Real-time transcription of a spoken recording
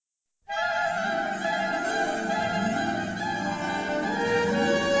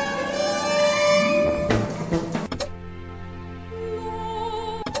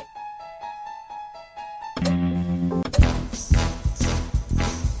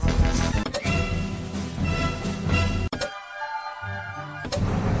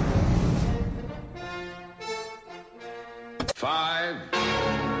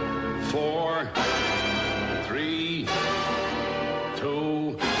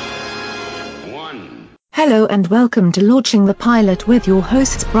Hello and welcome to Launching the Pilot with your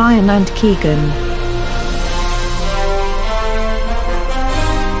hosts Brian and Keegan.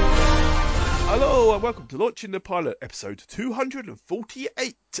 Hello and welcome to Launching the Pilot, episode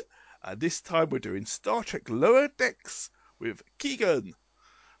 248. This time we're doing Star Trek Lower Decks with Keegan.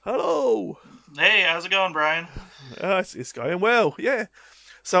 Hello. Hey, how's it going, Brian? It's going well, yeah.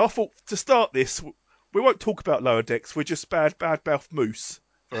 So I thought to start this, we won't talk about Lower Decks. We're just bad mouth Moose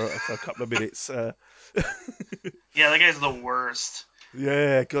for a couple of minutes. Yeah, that guy's the worst.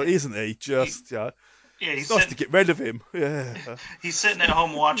 Yeah, God, isn't he? Yeah, It's nice to get rid of him. Yeah. he's sitting at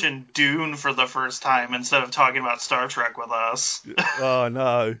home watching Dune for the first time instead of talking about Star Trek with us. Oh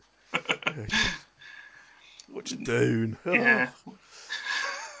no. Watching Dune. Oh. Yeah.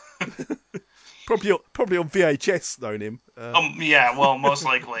 Probably on VHS, knowing him. Yeah, well, most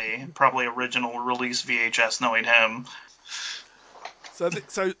likely, probably original release VHS knowing him.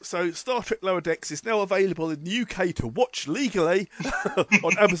 So Star Trek Lower Decks is now available in the UK to watch legally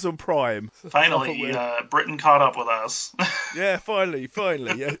on Amazon Prime. So I thought Finally, Britain caught up with us. yeah, finally,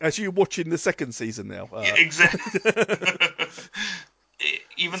 yeah, as you're watching the second season now. Yeah, exactly.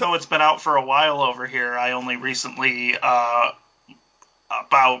 Even So- though it's been out for a while over here, I only recently, about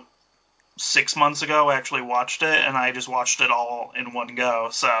 6 months ago, actually watched it, and I just watched it all in one go.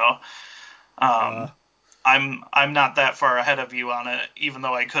 So I'm not that far ahead of you on it, even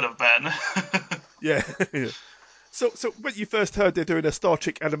though I could have been. yeah. So when you first heard they're doing a Star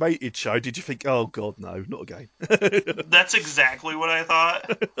Trek animated show, did you think, oh God, no, not again? That's exactly what I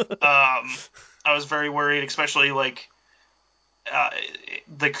thought. I was very worried, especially uh,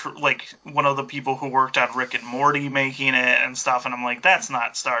 one of the people who worked on Rick and Morty making it and stuff, and I'm like, that's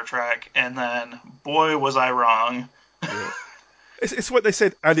not Star Trek. And then, boy, was I wrong. Yeah. It's what they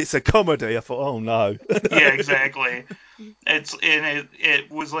said, and it's a comedy. I thought, oh no. Yeah, exactly. It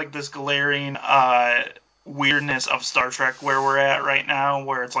was like this glaring weirdness of Star Trek where we're at right now,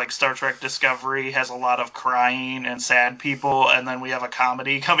 where it's like Star Trek Discovery has a lot of crying and sad people, and then we have a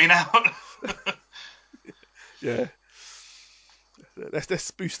comedy coming out. Yeah.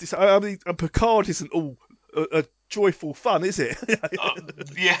 Let's boost this. I mean, Picard isn't all a joyful fun, is it? uh,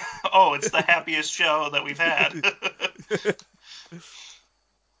 yeah. Oh, it's the happiest show that we've had.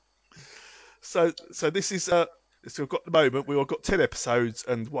 So this is so we've got the moment we've got 10 episodes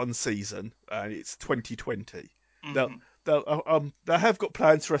and one season, and it's 2020. Now hmm they have got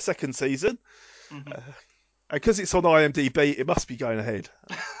plans for a second season, hmm and because it's on IMDb, it must be going ahead.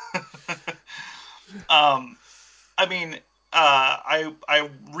 I mean, I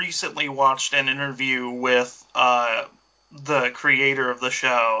recently watched an interview with the creator of the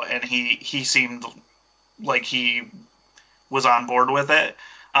show, and he seemed like he was on board with it.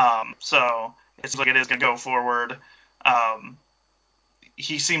 So it's like it is going to go forward. Um,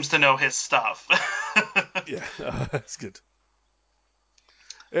 he seems to know his stuff. Yeah, that's good.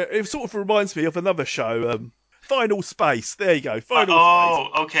 It sort of reminds me of another show, Final Space. There you go, Final Space. Oh,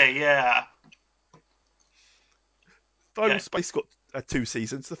 okay, yeah, Final yeah. Space got two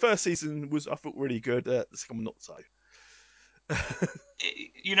seasons. The first season was, I thought, really good. The second one, not so.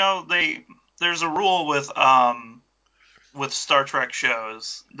 You know, there's a rule with Star Trek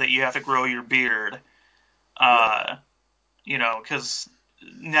shows that you have to grow your beard. Yeah, Uh, because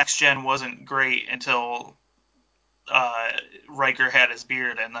Next Gen wasn't great until Riker had his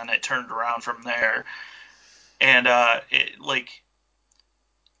beard, and then it turned around from there. And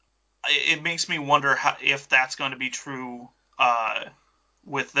it makes me wonder if that's going to be true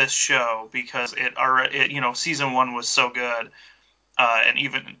with this show, because season one was so good, and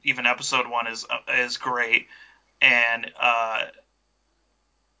even episode one is great, and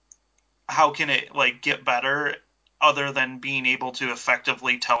how can it get better other than being able to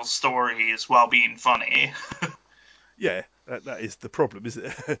effectively tell stories while being funny? yeah, that is the problem, isn't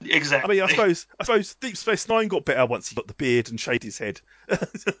it? I mean, Exactly. I suppose Deep Space Nine got better once he got the beard and shaved his head.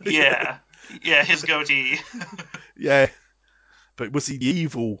 Yeah. Yeah, his goatee. Yeah, but was he the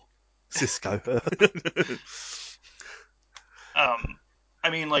evil Cisco? I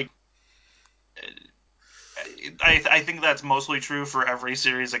mean, I think that's mostly true for every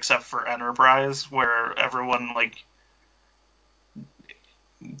series except for Enterprise, where everyone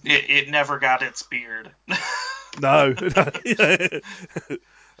it never got its beard. No, that's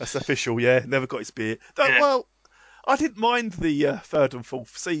official. Yeah, never got his beard. Yeah. Well, I didn't mind the third and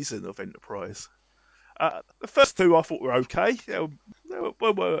fourth season of Enterprise. The first two I thought were okay. They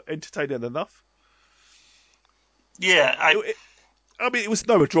were entertaining enough. Yeah, I mean, it was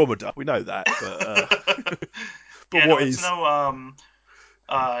no Andromeda, we know that, but yeah, no, what it's is? no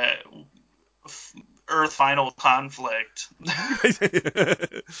uh Earth Final Conflict.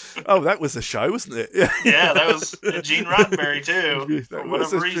 Oh, that was a show, wasn't it? Yeah, that was Gene Roddenberry too. That For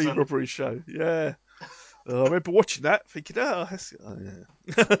was whatever a Gene reason. Roddenberry show. Yeah. I remember watching that, thinking, yeah.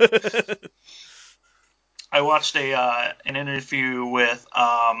 I watched an interview with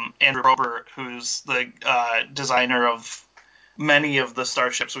Andrew Robert, who's the designer of many of the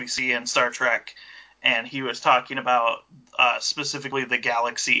starships we see in Star Trek, and he was talking about specifically the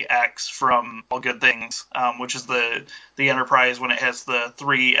Galaxy X from All Good Things, which is the Enterprise when it has the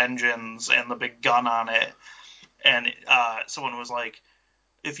 3 engines and the big gun on it. And someone was like,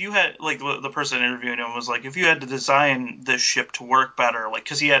 if you had, like, the person interviewing him was like, if you had to design this ship to work better, like,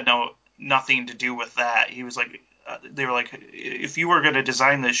 because he had nothing to do with that. He was like, they were like, if you were going to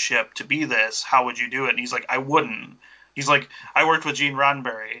design this ship to be this, how would you do it? And he's like, I wouldn't. He's like, I worked with Gene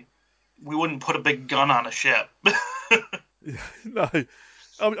Roddenberry. We wouldn't put a big gun on a ship. No.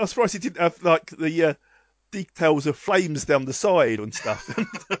 I'm surprised he didn't have, like, the details of flames down the side and stuff.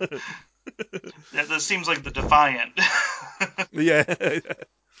 That seems like the Defiant. Yeah.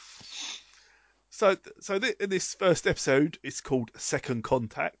 So in this first episode, it's called Second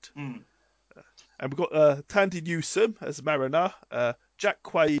Contact. Mm. And we've got Tandy Newsom as Mariner, Jack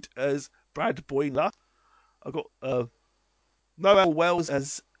Quaid as Brad Boimler. I've got Noel Wells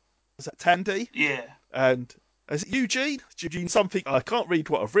as Tandy. Yeah. And is it Eugene? Eugene something. I can't read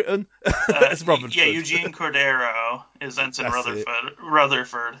what I've written. It's Rutherford. Yeah, Eugene Cordero is Ensign That's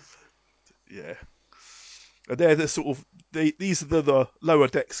Rutherford. Yeah. And they're the sort of these are the lower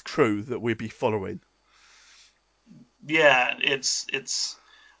decks crew that we'll be following. Yeah, it's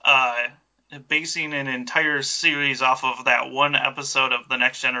basing an entire series off of that one episode of The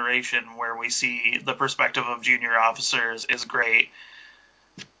Next Generation where we see the perspective of junior officers is great.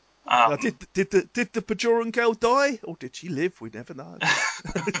 Now, did the Bajoran girl die, or did she live? We never know.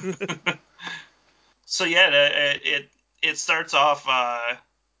 So yeah, it starts off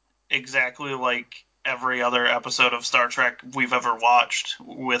exactly like every other episode of Star Trek we've ever watched,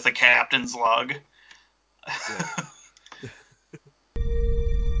 with a captain's log. Yeah.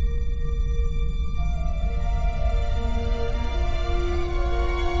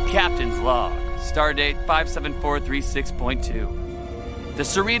 Captain's log, stardate 57436.2. The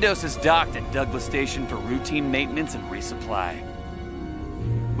Cerritos is docked at Douglas Station for routine maintenance and resupply.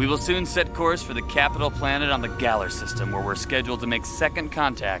 We will soon set course for the capital planet on the Galler system, where we're scheduled to make second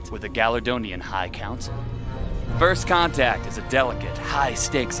contact with the Gallardonian High Council. First contact is a delicate,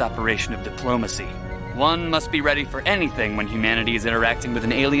 high-stakes operation of diplomacy. One must be ready for anything when humanity is interacting with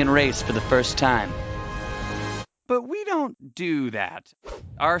an alien race for the first time. But we don't do that.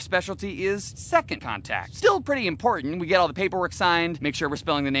 Our specialty is second contact. Still pretty important. We get all the paperwork signed, make sure we're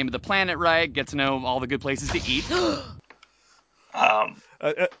spelling the name of the planet right, get to know all the good places to eat. And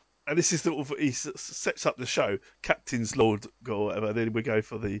this is he sets up the show, Captain's Lord or whatever. Then we go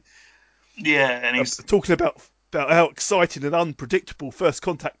for the and he's talking about how exciting and unpredictable first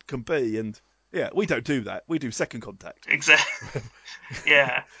contact can be, and yeah, we don't do that. We do second contact. Exactly.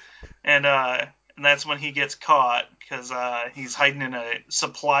 Yeah, and that's when he gets caught because he's hiding in a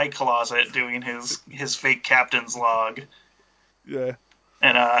supply closet doing his fake captain's log. Yeah.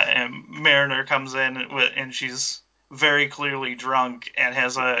 And Mariner comes in and she's very clearly drunk and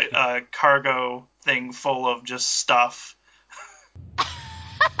has a cargo thing full of just stuff.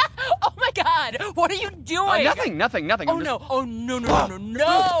 Oh my god! What are you doing? Nothing. Oh no! Oh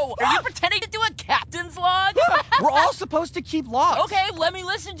no! Are you pretending to do a captain's log? We're all supposed to keep logs. Okay, let me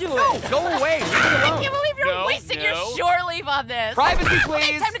listen to it. No, go away. Leave it I alone. can't believe you're No, wasting your no. shore leave on this. Privacy, Okay,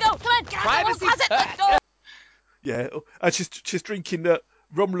 please. time to go. Come on, get out of the Privacy. little closet. Let's go. Yeah, and she's drinking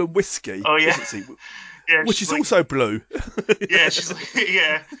Romulan whiskey. Oh, yeah. Isn't she? Yeah, Which is like, also blue. Yeah, she's like,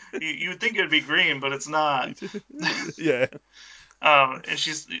 yeah. You would think it would be green, but it's not. Yeah. And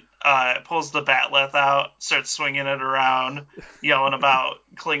she's pulls the batleth out, starts swinging it around, yelling about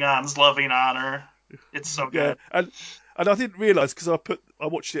Klingons loving on her. It's so good. Yeah, and I didn't realise because I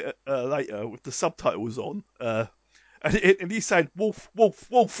watched it later with the subtitles on, and he's saying wolf, wolf,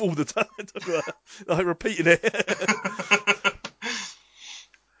 wolf all the time, like repeating it.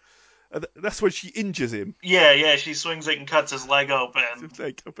 And that's when she injures him. Yeah, she swings it and cuts his leg open.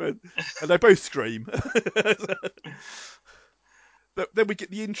 And they both scream. Then we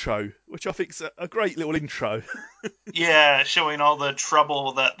get the intro, which I think is a great little intro. Yeah, showing all the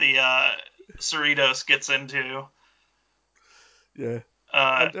trouble that the Cerritos gets into. Yeah.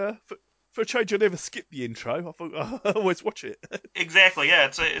 And for a change, I never skip the intro. I thought I always watch it. Exactly, yeah.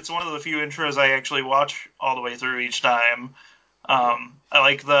 It's one of the few intros I actually watch all the way through each time. I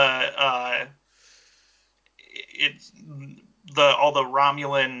like all the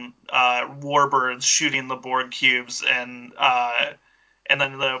Romulan warbirds shooting the Borg cubes, and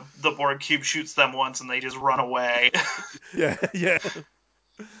then the Borg cube shoots them once and they just run away. Yeah, yeah.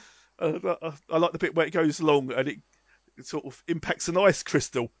 I like the bit where it goes along and it sort of impacts an ice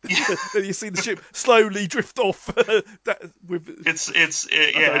crystal. Then you see the ship slowly drift off. Yeah,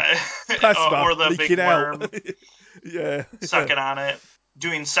 plasma or the leaking big worm out. Yeah, sucking on it.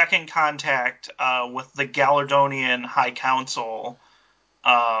 Doing second contact with the Galardonian High Council,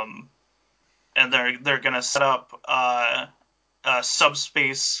 and they're gonna set up a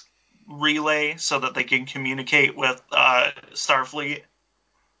subspace relay so that they can communicate with Starfleet.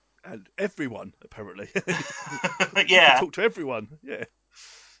 And everyone apparently. Yeah. Talk to everyone. Yeah.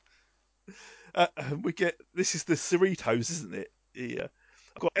 We get this is the Cerritos, isn't it? Yeah.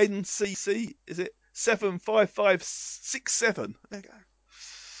 I've got NCC. Is it 75567? There you go.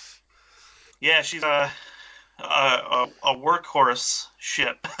 Yeah, she's a workhorse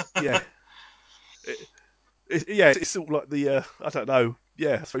ship. Yeah. It's sort of like the I don't know.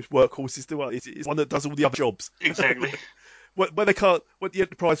 Yeah, I suppose workhorses do. It's one that does all the other jobs. Exactly. What they can't, what the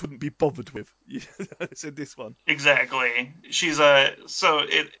Enterprise wouldn't be bothered with. It's in this one. Exactly.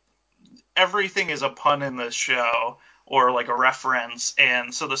 Everything is a pun in this show, or like a reference,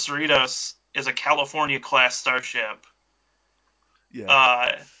 and so the Cerritos is a California class starship.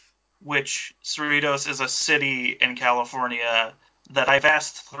 Yeah. Which Cerritos is a city in California that I've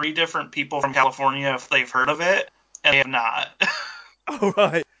asked 3 different people from California if they've heard of it, and they have not. All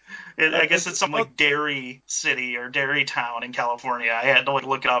right. I guess it's some like dairy city or dairy town in California. I had to like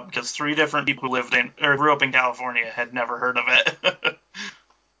look it up because 3 different people who lived in or grew up in California had never heard of it.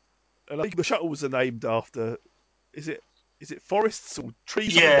 And I think the shuttles are named after. Is it forests or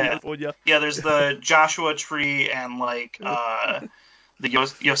trees? In Yeah, California? yeah. There's the Joshua Tree and like the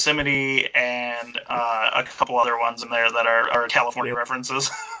Yosemite and a couple other ones in there that are California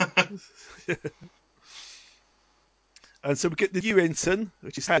references. And so we get the new ensign,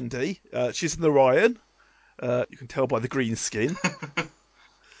 which is handy. She's an Orion. You can tell by the green skin.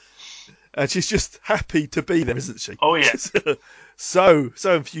 And she's just happy to be there, isn't she? Oh yeah. so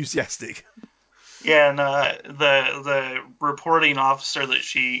enthusiastic. Yeah, and the reporting officer that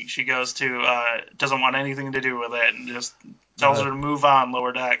she goes to doesn't want anything to do with it and just tells her to move on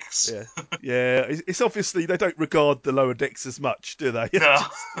lower decks. Yeah. It's obviously they don't regard the lower decks as much, do they? No.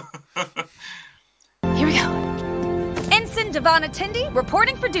 Here we go. Ensign Devon Attindi,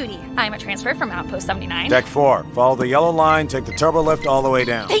 reporting for duty. I'm a transfer from Outpost 79. Deck 4. Follow the yellow line, take the turbo lift all the way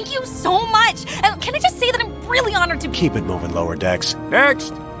down. Thank you so much. Can I just say that I'm really honored to be... Keep it moving, lower decks.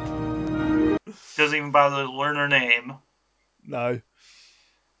 Next! Doesn't even bother to learn her name. No.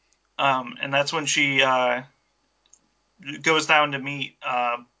 And that's when she goes down to meet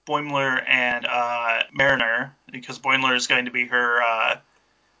Boimler and Mariner, because Boimler is going to be her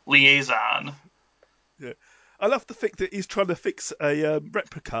liaison. Yeah. I love the fact that he's trying to fix a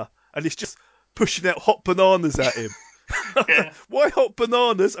replica and he's just pushing out hot bananas at him. Yeah. Why hot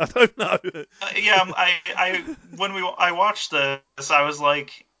bananas? I don't know. When I watched this, I was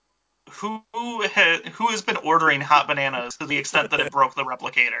like, who has been ordering hot bananas to the extent that it broke the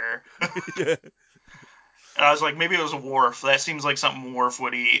replicator? Yeah. And I was like, maybe it was Worf. That seems like something Worf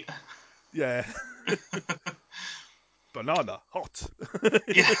would eat. Yeah. Banana, hot.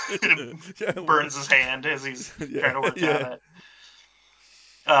 Yeah. Burns his hand as he's trying to work on it.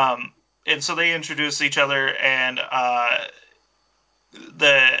 And so they introduce each other, and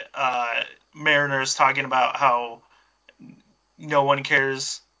the Mariner's talking about how no one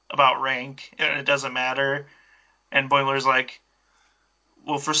cares about rank, and it doesn't matter. And Boimler's like,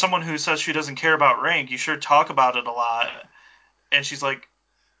 well, for someone who says she doesn't care about rank, you sure talk about it a lot. And she's like,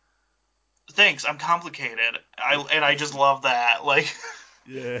 thanks, I'm complicated. I just love that. Like,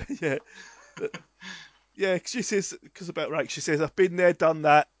 yeah. Yeah, she says, because about rank, she says, I've been there, done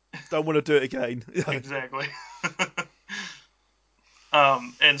that, don't want to do it again. Exactly.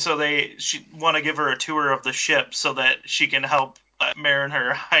 And so she want to give her a tour of the ship so that she can help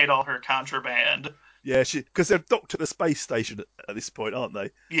Mariner hide all her contraband. Yeah, because they're docked at the space station at this point, aren't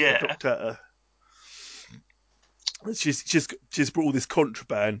they? Yeah. They're docked at she's brought all this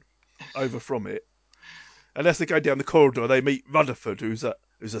contraband over from it, and as they go down the corridor, they meet Rutherford, who's a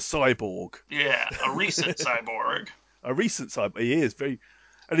cyborg. Yeah, a recent cyborg. A recent cyborg. He is very,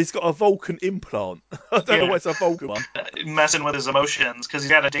 and he's got a Vulcan implant. I don't know what's a Vulcan one. Messing with his emotions because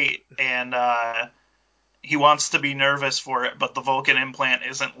he's got a date and he wants to be nervous for it, but the Vulcan implant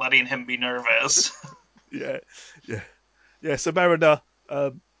isn't letting him be nervous. Yeah. So Mariner,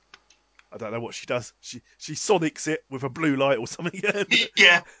 I don't know what she does. She sonics it with a blue light or something.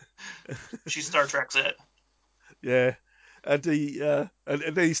 Yeah. She Star Treks it. Yeah. and and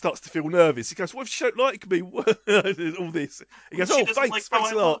then he starts to feel nervous. He goes, "What if she don't like me?" All this. He goes, She "Oh, doesn't thanks like how a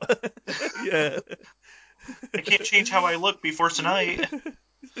I lot." Yeah. I can't change how I look before tonight.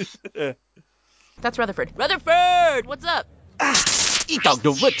 That's Rutherford. Rutherford, what's up?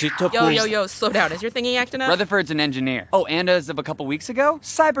 Yo, slow down. Is your thingy acting up? Rutherford's an engineer. Oh, and as of a couple weeks ago,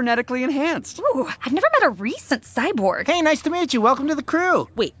 cybernetically enhanced. Ooh, I've never met a recent cyborg. Hey, nice to meet you. Welcome to the crew.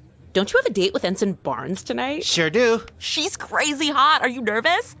 Wait, don't you have a date with Ensign Barnes tonight? Sure do. She's crazy hot. Are you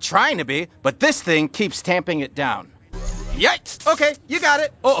nervous? Trying to be, but this thing keeps tamping it down. Yikes! Okay, you got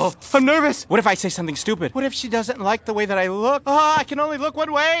it. Uh-oh, I'm nervous. What if I say something stupid? What if she doesn't like the way that I look? Oh, I can only look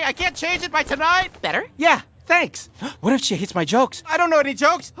one way. I can't change it by tonight. Better? Yeah, thanks. What if she hates my jokes? I don't know any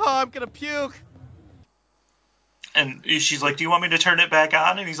jokes. Oh, I'm gonna puke. And she's like, "Do you want me to turn it back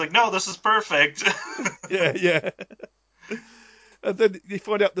on?" And he's like, "No, this is perfect." Yeah. And then you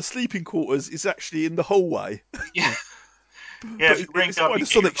find out the sleeping quarters is actually in the hallway. Yeah. But If you rank it's up, by you the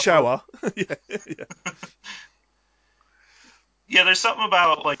get your sonic shower. Yeah. Yeah, there's something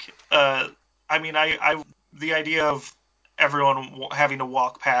about the idea of everyone having to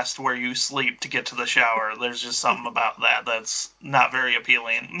walk past where you sleep to get to the shower. There's just something about that that's not very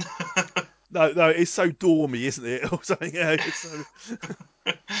appealing. No, it's so dormy, isn't it? Or something. Yeah, it's so...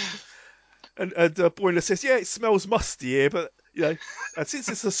 and Boiler says, "Yeah, it smells musty here, but and since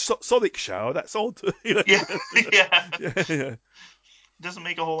it's a sonic shower, that's odd." Yeah. Yeah. Doesn't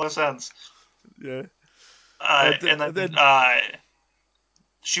make a whole lot of sense. Yeah. And then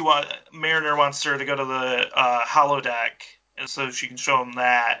Mariner wants her to go to the holodeck, and so she can show him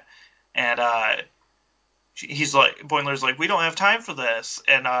that. And he's like, Boimler's like, "We don't have time for this."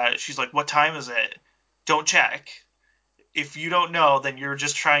 And she's like, "What time is it? Don't check. If you don't know, then you're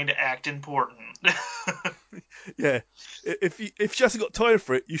just trying to act important." Yeah. If she hasn't got time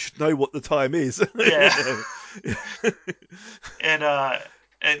for it, you should know what the time is. Yeah.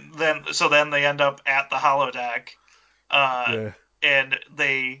 And then they end up at the holodeck. Yeah. And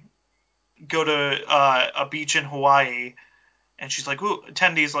they go to a beach in Hawaii, and she's like, "Ooh,"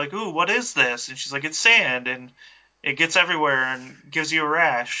 Tendy's like, "Ooh, what is this?" And she's like, "It's sand, and it gets everywhere and gives you a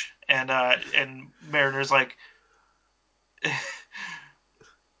rash." And Mariner's like,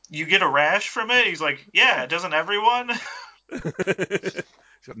 "You get a rash from it?" He's like, "Yeah, doesn't everyone?"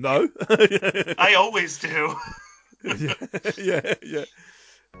 No. I always do. Yeah.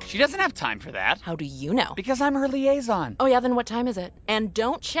 She doesn't have time for that. How do you know? Because I'm her liaison. Oh yeah, then what time is it? And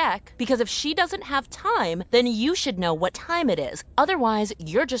don't check, because if she doesn't have time, then you should know what time it is. Otherwise,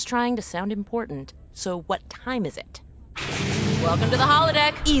 you're just trying to sound important. So what time is it? Welcome to the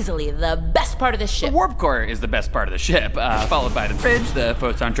holodeck. Easily the best part of this The ship. warp core is the best part of the ship, followed by the bridge, the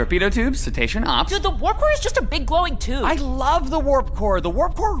photon torpedo tubes, cetacean ops. Dude, the warp core is just a big glowing tube. I love the warp core. The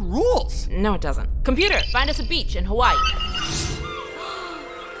warp core rules. No, it doesn't. Computer, find us a beach in Hawaii.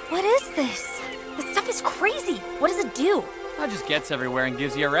 What is this? This stuff is crazy. What does it do? It just gets everywhere and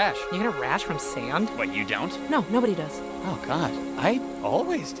gives you a rash. You get a rash from sand? What, you don't? No, nobody does. Oh, God. I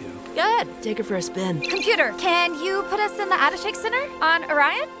always do. Good. Take her for a spin. Computer, can you put us in the Atashik Center on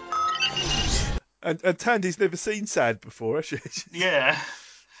Orion? And Tandy's never seen sand before, has she? Yeah.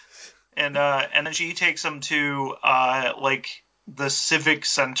 And then she takes him to the civic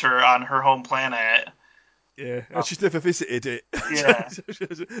center on her home planet. Yeah, and she's never visited it. Yeah.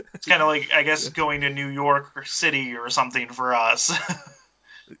 It's kind of like, I guess, going to New York City or something for us.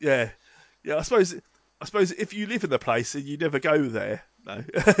 Yeah. I suppose if you live in the place and you never go there, no.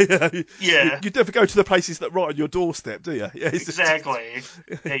 Yeah. You never go to the places that are right on your doorstep, do you? Yeah, Exactly.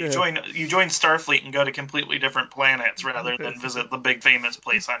 Yeah, you join Starfleet and go to completely different planets rather than visit the big famous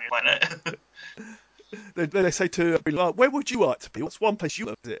place on your planet. Then they say to him, like, "Where would you like to be? What's one place you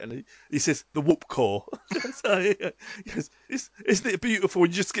like to visit?" And he says, "The warp core." So he goes, "Isn't it beautiful?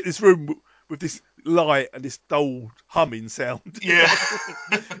 You just get this room with this light and this dull humming sound." Yeah.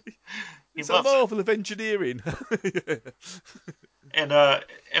 It's a marvel of engineering. And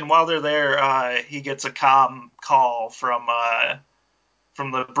while they're there, he gets a comm call from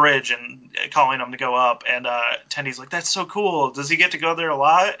the bridge and calling him to go up. And Tendy's like, "That's so cool. Does he get to go there a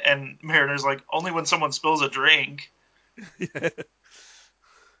lot?" And Mariner's like, "Only when someone spills a drink." Yeah.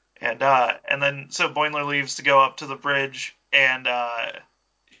 And then so Boimler leaves to go up to the bridge, and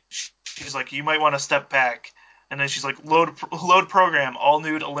she's like, "You might want to step back." And then she's like, load program, all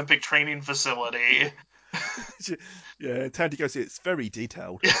nude Olympic training facility." Yeah, Tandy goes, "It's very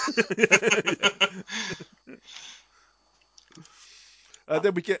detailed."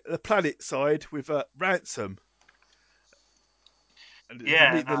 Then we get the planet side with Ransom. And we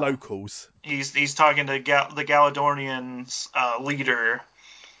meet the locals. He's talking to the Galadorian's leader.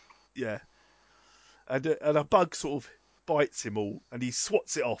 Yeah. And a bug sort of bites him all, and he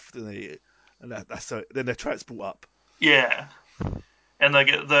swats it off, doesn't he? And then they're transport up. Yeah. And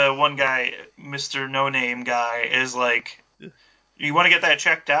the one guy, Mr. No Name guy, is like, you want to get that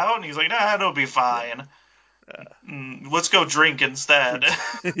checked out? And he's like, nah, it'll be fine. Let's go drink instead.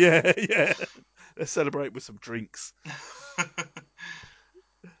 Yeah. Let's celebrate with some drinks.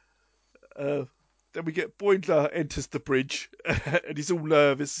 Then we get Boimler enters the bridge, and he's all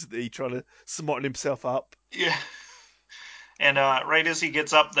nervous, isn't he, trying to smarten himself up. Yeah. And right as he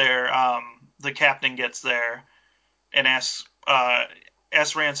gets up there, the captain gets there and asks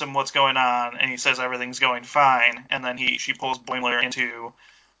Ransom what's going on, and he says everything's going fine. And then she pulls Boimler into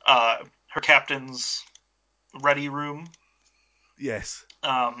her captain's ready room. Yes.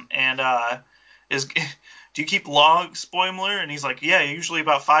 And do you keep logs, Boimler? And he's like, yeah, usually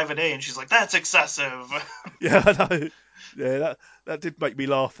about 5 a day. And she's like, that's excessive. Yeah, I know. Yeah, that did make me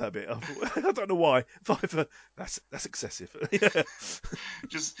laugh that bit. I don't know why. 5, that's excessive. Yeah.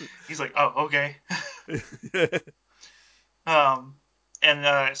 He's like, oh, okay. Yeah.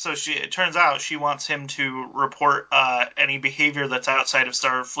 So it turns out she wants him to report any behavior that's outside of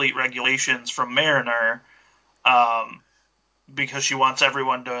Starfleet regulations from Mariner, because she wants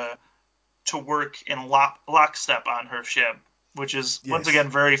everyone to work in lockstep on her ship, which is once again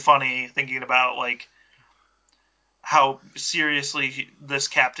very funny, thinking about like how seriously this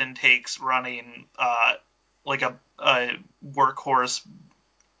captain takes running like a workhorse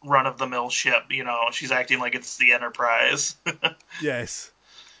run-of-the-mill ship. You know, she's acting like it's the Enterprise. Yes.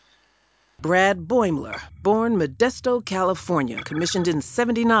 Brad Boimler, born Modesto, California, commissioned in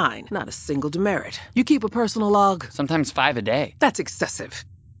 '79. Not a single demerit. You keep a personal log? Sometimes 5 a day. That's excessive.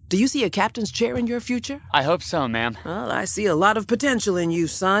 Do you see a captain's chair in your future? I hope so, ma'am. Well, I see a lot of potential in you,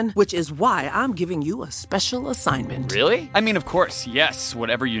 son, which is why I'm giving you a special assignment. Really? I mean, of course, yes,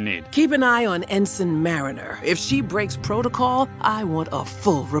 whatever you need. Keep an eye on Ensign Mariner. If she breaks protocol, I want a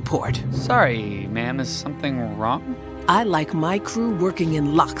full report. Sorry, ma'am, is something wrong? I like my crew working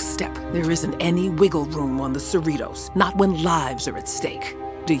in lockstep. There isn't any wiggle room on the Cerritos, not when lives are at stake.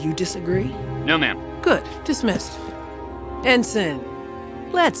 Do you disagree? No, ma'am. Good. Dismissed. Ensign,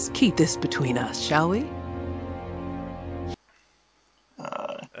 let's keep this between us, shall we?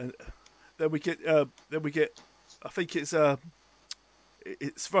 And then we get. I think it's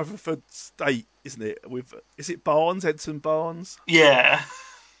Rutherford State, isn't it? Is it Barnes, Ensign Barnes? Yeah.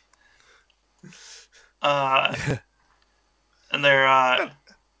 And they're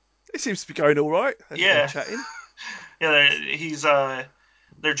it seems to be going all right. Yeah. They're chatting. Yeah,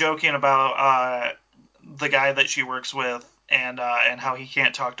 they're joking about the guy that she works with and how he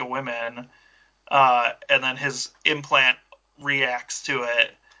can't talk to women. And then his implant reacts to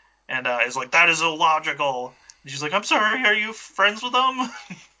it and is like, that is illogical. And she's like, I'm sorry, are you friends with them?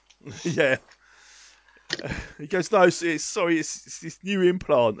 Yeah. He goes, no, it's this new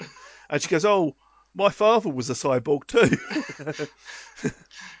implant. And she goes, oh, my father was a cyborg too.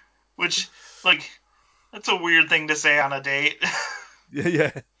 Which, like, that's a weird thing to say on a date.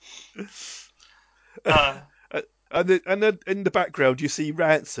 Yeah. And then in the background you see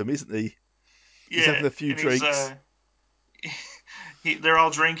Ransom, isn't he? He's having a few drinks. They're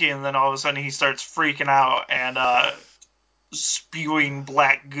all drinking, and then all of a sudden he starts freaking out and spewing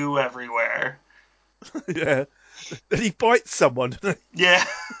black goo everywhere. Yeah. Then he bites someone. Yeah.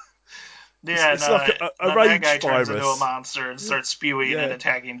 Yeah, it's like a rage that guy virus. turns into a monster and starts spewing and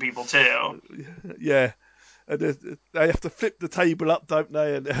attacking people too. Yeah. And they have to flip the table up, don't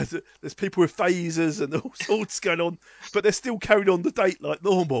they? And there's people with phasers and all sorts going on, but they're still carrying on the date like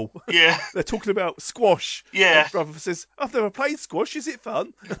normal. Yeah. They're talking about squash. Yeah. And brother says, I've never played squash. Is it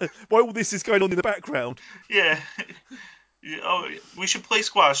fun? While all this is going on in the background. Yeah. Oh, we should play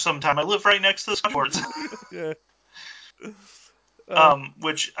squash sometime. I live right next to the squash boards. Yeah.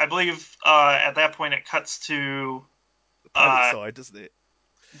 Which I believe at that point it cuts to the pilot side, doesn't it?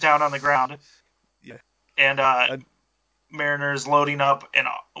 Down on the ground. Yeah. And Mariner's loading up and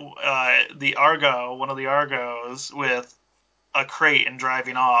the Argo, one of the Argos, with a crate and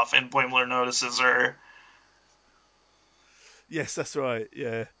driving off, and Boimler notices her. Yes, that's right.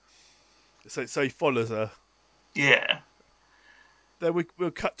 Yeah. So he follows her. Yeah. Then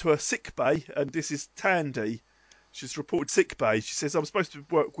we'll cut to a sick bay, and this is Tandy. She's reported sick bay. She says, I'm supposed to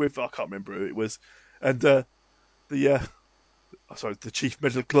work with, I can't remember who it was, and the chief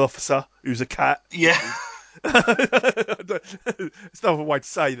medical officer, who's a cat. Yeah. It's another way to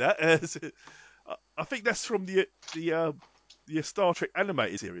say that. I think that's from the Star Trek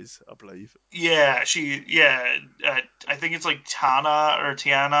animated series, I believe. Yeah, I think it's like Tana or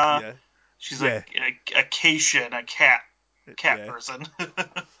Tiana. Yeah. She's like a Cation, a cat person.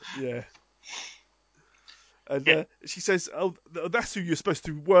 Yeah. And she says, "Oh, that's who you're supposed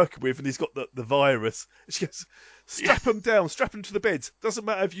to be working with," and he's got the virus. And she goes, "Strap them down, strap them to the beds. Doesn't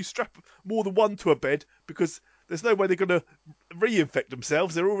matter if you strap more than one to a bed, because there's no way they're going to reinfect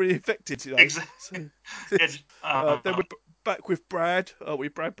themselves. They're already infected, you know." Exactly. Then we're back with Brad,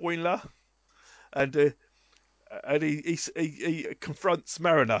 Brad Boimler, and he confronts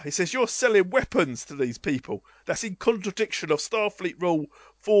Mariner. He says, "You're selling weapons to these people. That's in contradiction of Starfleet Rule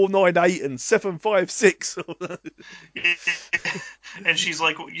 498 and 756. And she's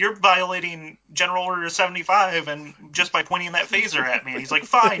like, "You're violating General Order 75 and just by pointing that phaser at me." And he's like,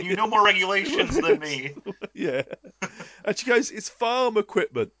 "Fine, you know more regulations than me." Yeah. And she goes, "It's farm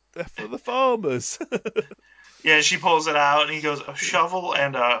equipment. They're for the farmers." Yeah, she pulls it out and he goes, "A shovel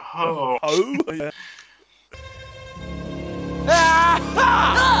and a hoe." Yeah.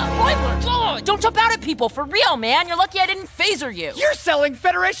 Boimler! Don't jump out at people, for real, man. You're lucky I didn't phaser you. You're selling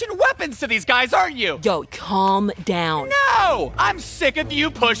Federation weapons to these guys, aren't you? Yo, calm down. No! I'm sick of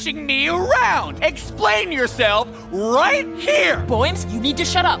you pushing me around. Explain yourself right here. Boims, you need to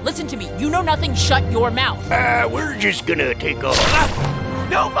shut up. Listen to me. You know nothing. Shut your mouth. We're just gonna take off.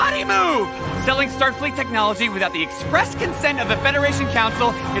 Nobody move! Selling Starfleet technology without the express consent of the Federation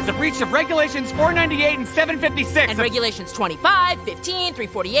Council is a breach of Regulations 498 and 756. And Regulations 25, 15,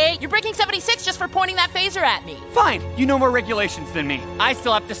 348. You're breaking 76 just for pointing that phaser at me. Fine. You know more regulations than me. I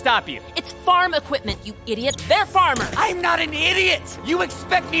still have to stop you. It's farm equipment, you idiot. They're farmers. I'm not an idiot! You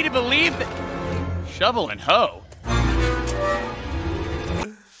expect me to believe that... Shovel and hoe.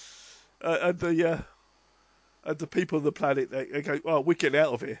 And the people of the planet, they go, "Oh, we're getting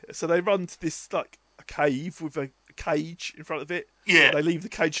out of here." So they run to this like a cave with a cage in front of it. Yeah. They leave the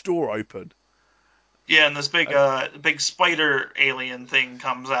cage door open. Yeah, and this big spider alien thing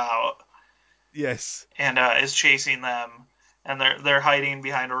comes out. Yes. And is chasing them, and they're hiding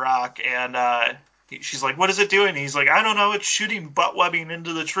behind a rock. And she's like, "What is it doing?" He's like, "I don't know. It's shooting butt webbing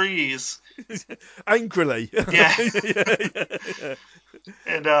into the trees." Angrily. Yeah. Yeah.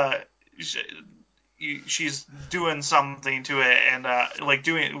 And she's doing something to it, and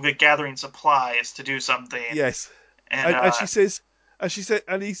gathering supplies to do something. Yes. And she says,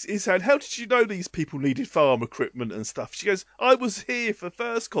 and he's saying, "How did you know these people needed farm equipment and stuff?" She goes, "I was here for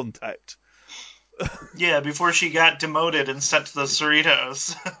first contact." Yeah, before she got demoted and sent to the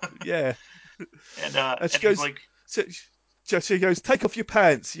Cerritos. Yeah. And she goes, like, she goes, "Take off your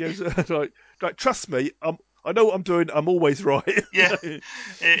pants." She goes, like, "Trust me, I know what I'm doing. I'm always right." Yeah.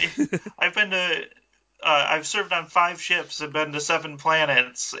 I've served on 5 ships and been to 7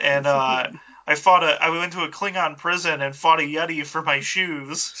 planets, and I went to a Klingon prison and fought a Yeti for my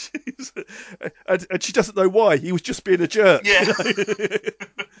shoes. and she doesn't know why. He was just being a jerk. Yeah.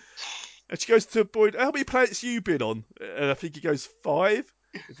 And she goes to Boyd, "How many planets have you been on?" And I think he goes, 5,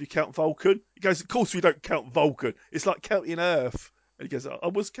 if you count Vulcan. He goes, "Of course we don't count Vulcan. It's like counting Earth." And he goes, "I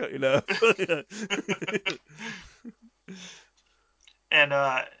was counting Earth." And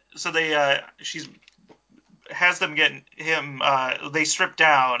so she's has them get him. They strip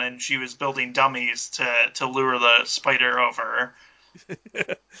down, and she was building dummies to lure the spider over.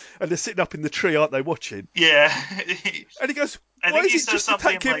 And they're sitting up in the tree, aren't they, watching? Yeah. And he goes, I "Why think is he it says just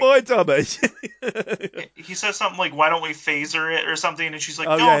attacking something my dummy?" He says something like, "Why don't we phaser it?" or something, and she's like,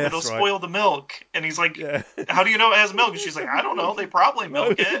 Oh, "No, yeah, it'll that's right. spoil the milk." And he's like, Yeah. "How do you know it has milk?" And she's like, "I don't know. They probably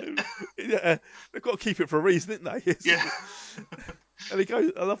milk it." Yeah, they've got to keep it for a reason, haven't they? Yeah. And he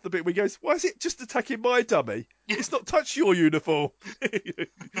goes, I love the bit where he goes, "Why is it just attacking my dummy? It's not touched your uniform."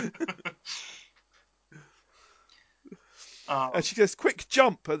 And she goes, "Quick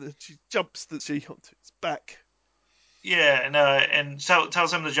jump!" And then she jumps onto its back. Yeah, and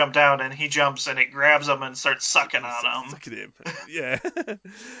tells him to jump down, and he jumps, and it grabs him and starts sucking on him. Sucking him. Yeah. And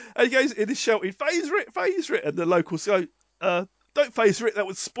he goes in his shouting, "Phaser it!" And the locals go, "Don't phaser it, that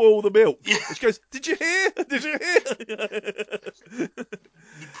would spoil the milk." Yeah. And she goes, "Did you hear? Did you hear?"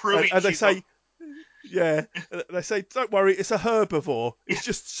 Proving and they say, yeah, they say, "Don't worry, it's a herbivore. It's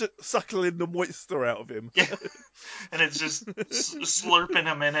just suckling the moisture out of him." Yeah. And it's just slurping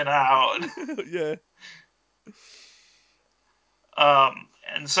him in and out. Yeah.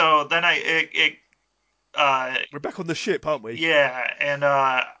 And so then we're back on the ship, aren't we? Yeah, and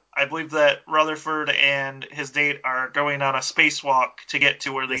I believe that Rutherford and his date are going on a spacewalk to get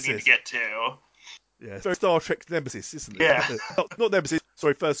to where they need to get to. Yeah, it's very Star Trek Nemesis, isn't it? Yeah. not Nemesis,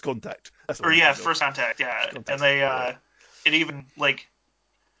 sorry, First Contact. That's what First Contact, yeah. And they, it even, like,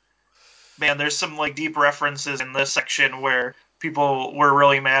 man, there's some, like, deep references in this section where people were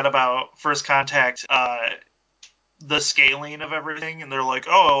really mad about First Contact, the scaling of everything, and they're like,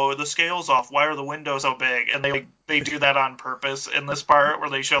 "Oh, the scale's off. Why are the windows so big?" And they do that on purpose in this part where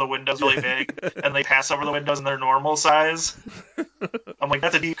they show the windows really big, and they pass over the windows in their normal size. I'm like,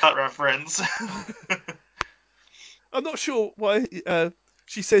 that's a deep cut reference. I'm not sure why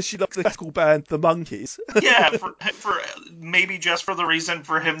she says she loves the classical band The Monkees. Yeah, for maybe just for the reason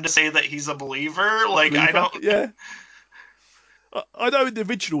for him to say that he's a believer. Like, I don't. Yeah. I know in the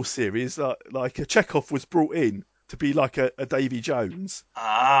original series, like Chekhov was brought in to be like a Davy Jones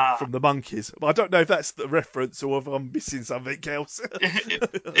from the Monkees. But I don't know if that's the reference or if I'm missing something else.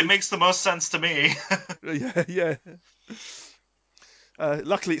 It makes the most sense to me. Yeah.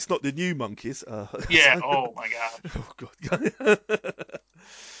 Luckily, it's not the new Monkees. Yeah. Oh my god. Oh god.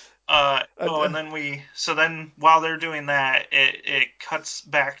 And then while they're doing that, it cuts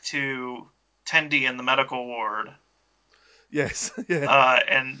back to Tendi in the medical ward. Yes. Yeah.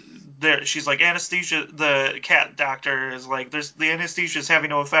 And she's like, anesthesia. The cat doctor is like, the anesthesia is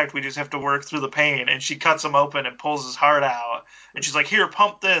having no effect. We just have to work through the pain. And she cuts him open and pulls his heart out. And she's like, here,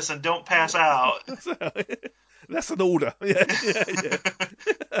 pump this and don't pass out. That's an order. Yeah.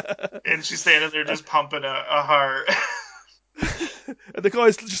 And she's standing there just pumping a heart. And the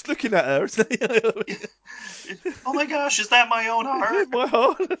guy's just looking at her, isn't he? Oh my gosh, is that my own heart? My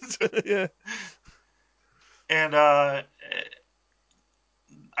heart. Yeah. And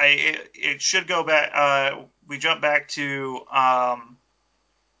it should go back. We jump back to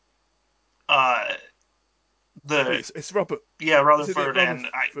it's Robert. Yeah, Rutherford, and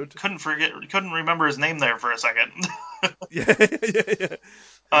I couldn't remember his name there for a second. Yeah.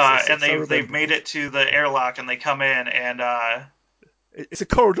 And they've made it to the airlock, and they come in, and it's a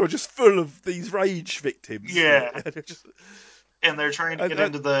corridor just full of these rage victims. Yeah. And they're trying to get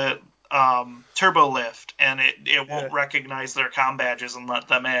into the turbo lift, and it won't recognize their comm badges and let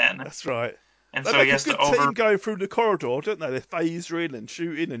them in. That's right. And they so make he has a good to team going through the corridor, don't they? They're phasering and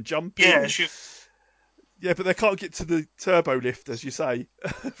shooting and jumping. Yeah, shoot. Yeah, but they can't get to the turbo lift, as you say,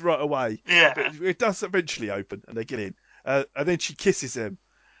 right away. Yeah. But it does eventually open, and they get in. And then she kisses him.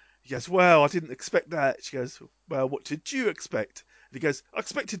 He goes, well, I didn't expect that. She goes, well, what did you expect? And he goes, I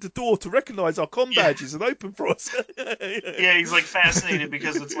expected the door to recognise our comm badges and open for us. Yeah, he's like fascinated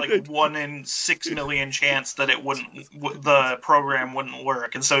because it's like 1 in 6 million chance that the program wouldn't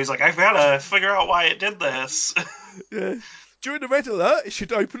work. And so he's like, I've got to figure out why it did this. Yeah. During the red alert, it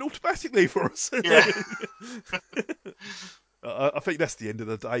should open automatically for us. Yeah. I think that's the end of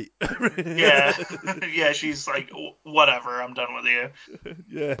the date. Yeah, she's like, whatever, I'm done with you.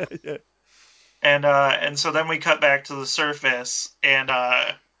 Yeah. And so then we cut back to the surface, and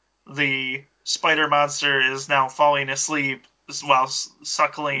the spider monster is now falling asleep while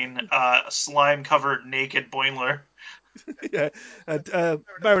suckling a slime-covered naked Boimler. Yeah, and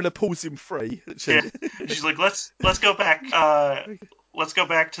Mariner pulls him free. Yeah. She's like, let's go back. Let's go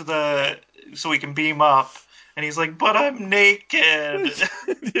back to so we can beam up. And he's like, but I'm naked.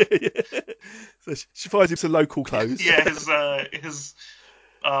 Yeah. So she finds him some local clothes. Yeah, his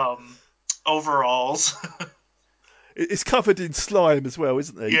overalls. It's covered in slime as well,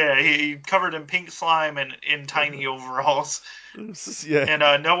 isn't he? Yeah, he covered in pink slime and in tiny overalls. Yeah.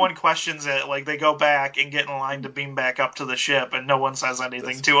 And no one questions it. Like, they go back and get in line to beam back up to the ship, and no one says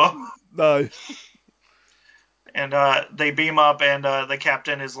anything to him. No. And they beam up, and the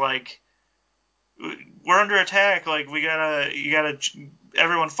captain is like, we're under attack. Like, you gotta,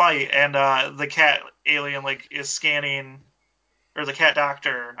 everyone fight. And the cat alien, like, is scanning, or the cat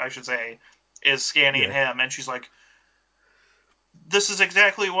doctor, I should say, is scanning him. And she's like, this is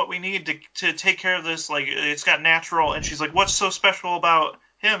exactly what we need to take care of this. Like, it's got natural. And she's like, what's so special about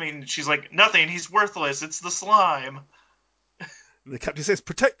him? And she's like, nothing. He's worthless. It's the slime. And the captain says,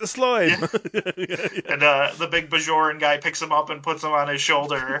 protect the slime. Yeah. And the big Bajoran guy picks him up and puts him on his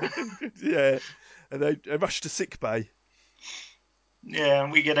shoulder. Yeah. And they rush to sickbay. Yeah,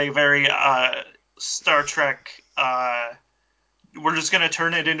 and we get a very Star Trek, we're just going to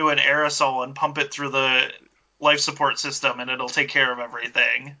turn it into an aerosol and pump it through the life support system, and it'll take care of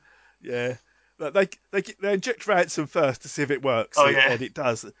everything. Yeah. They inject Ransom first to see if it works. Oh, yeah. And it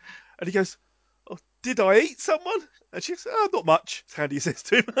does. And he goes, oh, did I eat someone? And she goes, oh, not much, Sandy says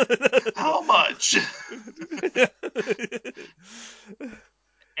to him. How much?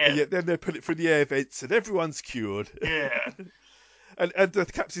 And yet then they put it through the air vents and everyone's cured. Yeah. And the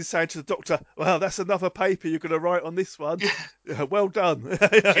captain's saying to the doctor, well, that's another paper you're going to write on this one. Yeah. Well done.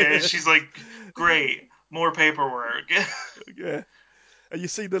 Yeah, she's like, great, more paperwork. Yeah. And you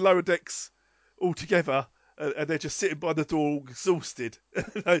see the lower decks all together, and they're just sitting by the door exhausted.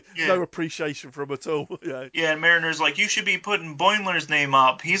 No appreciation from them at all. Yeah, and Mariner's like, you should be putting Boimler's name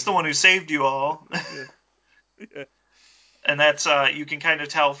up. He's the one who saved you all. Yeah. And that's you can kind of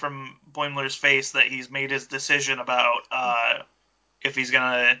tell from Boimler's face that he's made his decision about if he's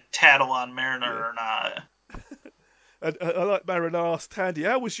gonna tattle on Mariner or not. And I like Mariner asked Tandy,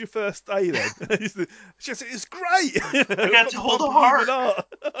 "How was your first day then?" She said, "It's great. I got to hold a heart."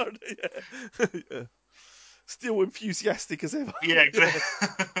 Yeah. Still enthusiastic as ever. Yeah, exactly.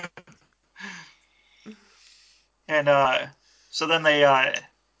 And so then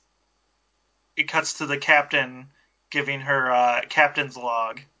it cuts to the captain giving her captain's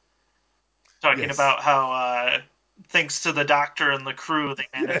log, talking about how thanks to the doctor and the crew they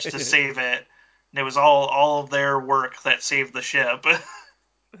managed to save it, and it was all of their work that saved the ship.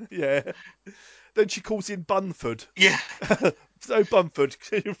 Yeah. Then she calls in Bunford. Yeah. So Bunford,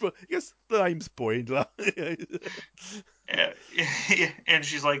 yes, the name's Boimler. And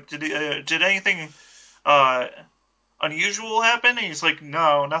she's like, did anything unusual happen? And he's like,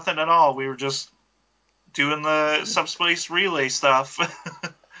 no, nothing at all. We were just doing the subspace relay stuff.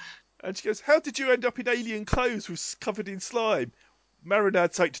 And she goes, "How did you end up in alien clothes with covered in slime?" Mariner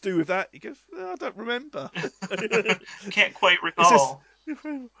had something to do with that. He goes, "I don't remember." Can't quite recall.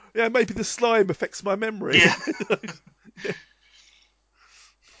 Yeah, maybe the slime affects my memory. Yeah. Yeah.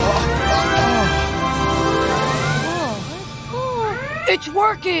 It's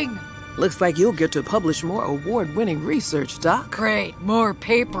working! Looks like you'll get to publish more award-winning research, Doc. Great, more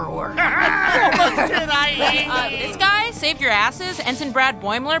paperwork. This guy saved your asses. Ensign Brad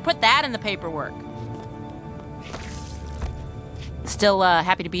Boimler put that in the paperwork. Still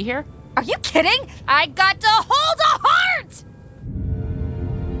happy to be here? Are you kidding? I got to hold a heart!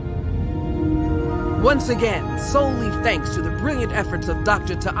 Once again, solely thanks to the brilliant efforts of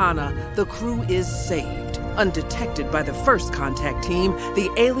Dr. T'Ana, the crew is saved. Undetected by the first contact team, the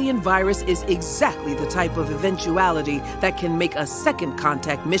alien virus is exactly the type of eventuality that can make a second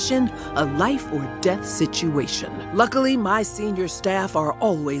contact mission a life or death situation. Luckily, my senior staff are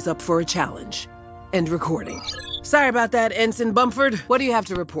always up for a challenge. End recording. Sorry about that, Ensign Bumford. What do you have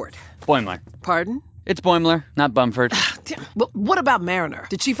to report? Boimler. Pardon? It's Boimler, not Bumford. What about Mariner?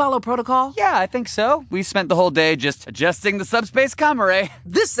 Did she follow protocol? Yeah, I think so. We spent the whole day just adjusting the subspace comm array.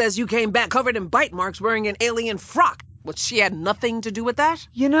 This says you came back covered in bite marks wearing an alien frock. Well, she had nothing to do with that?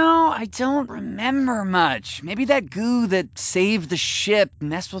 You know, I don't remember much. Maybe that goo that saved the ship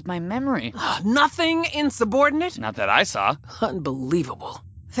messed with my memory. Nothing insubordinate? Not that I saw. Unbelievable.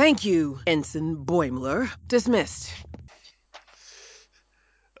 Thank you, Ensign Boimler. Dismissed.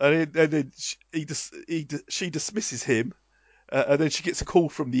 And then she dismisses him, and then she gets a call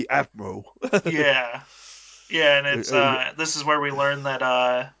from the Admiral. Yeah, and it's this is where we learn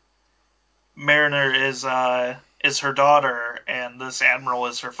that Mariner is her daughter, and this Admiral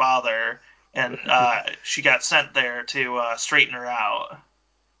is her father, and she got sent there to straighten her out.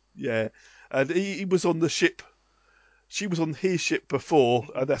 Yeah, and he was on the ship. She was on his ship before,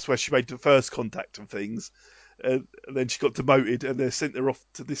 and that's where she made the first contact and things. And then she got demoted, and they sent her off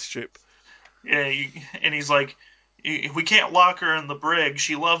to this ship. Yeah, and he's like, we can't lock her in the brig.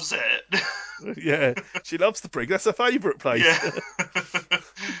 She loves it. Yeah, she loves the brig. That's her favourite place. Yeah.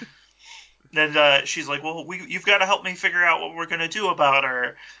 And she's like, well, you've got to help me figure out what we're going to do about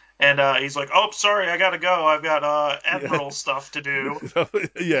her. And he's like, oh, sorry, I got to go. I've got Admiral stuff to do.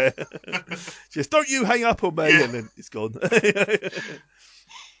 Yeah. Just don't you hang up on me, and then it's gone.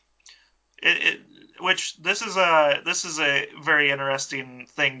 Which this is a very interesting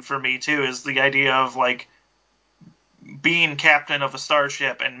thing for me too, is the idea of like being captain of a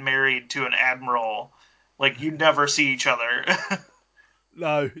starship and married to an admiral. Like you never see each other.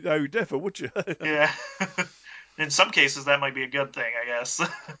 No, never, would you? Yeah. In some cases, that might be a good thing, I guess.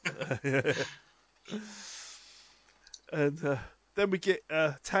 Yeah. And then we get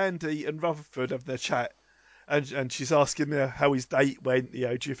Tandy and Rutherford have their chat, and she's asking how his date went. Do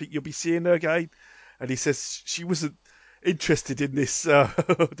you think you'll be seeing her again? And he says she wasn't interested in this.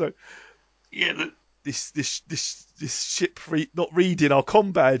 This ship not reading our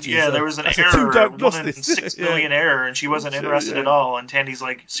comm badges. Yeah, there was an error, 1 in 6 million error, and she wasn't interested at all. And Tandy's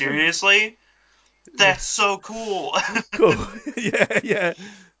like, seriously? That's so cool. Cool. Yeah.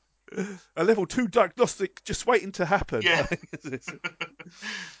 A level 2 diagnostic just waiting to happen. Yeah.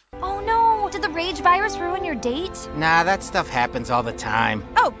 Oh no, did the rage virus ruin your date? Nah, that stuff happens all the time.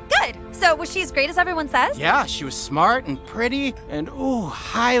 Oh, good. So was she as great as everyone says? Yeah, she was smart and pretty and,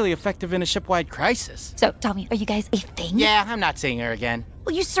 highly effective in a shipwide crisis. So, tell me, are you guys a thing? Yeah, I'm not seeing her again.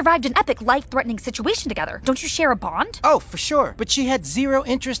 Well, you survived an epic, life-threatening situation together. Don't you share a bond? Oh, for sure. But she had zero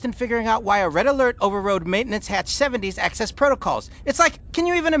interest in figuring out why a red alert overrode maintenance hatch 70's access protocols. It's like, can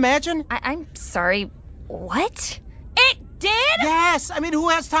you even imagine? I'm sorry, what? It did? Yes! I mean, who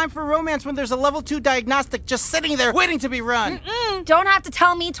has time for romance when there's a level 2 diagnostic just sitting there waiting to be run? Don't have to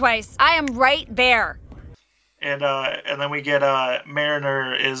tell me twice. I am right there. And then we get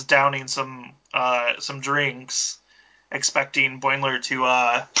Mariner is downing some drinks, expecting Boimler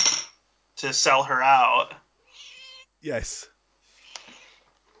to sell her out. Yes.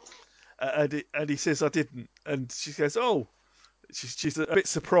 And he says, I didn't. And she goes, oh. She's a bit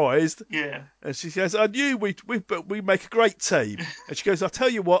surprised. Yeah. And she says, I knew we make a great team. And she goes, I'll tell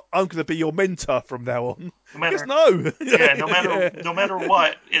you what, I'm going to be your mentor from now on. No matter, goes, no. Yeah, no matter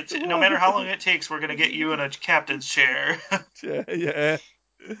what, no matter how long it takes, we're going to get you in a captain's chair. Yeah.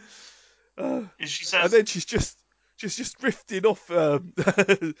 And she says, and then she's just drifting off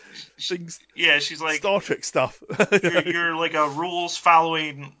things. Yeah, she's like Star Trek stuff. you're like a rules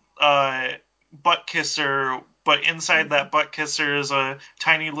following butt kisser, but inside that butt kisser is a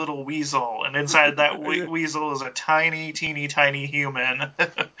tiny little weasel, and inside that weasel is a tiny, teeny, tiny human.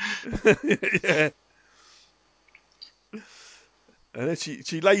 Yeah. And then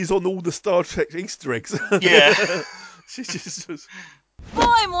she lays on all the Star Trek Easter eggs. Yeah. She's just...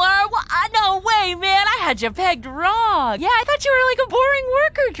 Boimler, no way, man. I had you pegged wrong. Yeah, I thought you were like a boring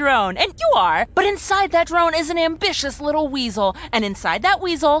worker drone. And you are. But inside that drone is an ambitious little weasel. And inside that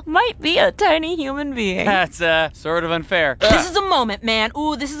weasel might be a tiny human being. That's, sort of unfair. This is a moment, man.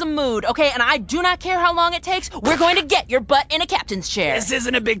 Ooh, this is a mood. Okay, and I do not care how long it takes. We're going to get your butt in a captain's chair. This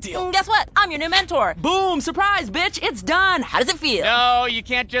isn't a big deal. And guess what? I'm your new mentor. Boom, surprise, bitch. It's done. How does it feel? No, you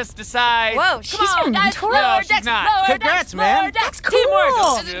can't just decide. Whoa, she's your mentor? No, she's not. Congrats, man. That's cool.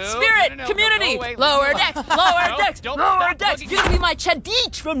 Spirit, community, lower decks, lower decks, lower decks. You're gonna be my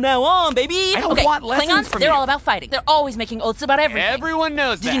Chadich from now on, baby. I don't want lessons Klingons, from they're you. all about fighting. They're always making oaths about everything. Everyone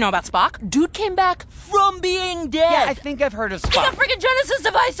knows that. Did you know about Spock? Dude came back from being dead. Yeah, I think I've heard of He got Spock. freaking Genesis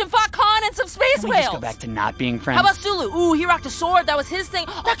device and fought Khan and some space Can we whales. just go back to not being friends? How about Sulu? Ooh, he rocked a sword. That was his thing.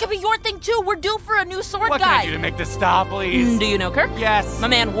 That could be your thing too. We're due for a new sword What guy. can I do to make this stop, please? Do you know Kirk? Yes. My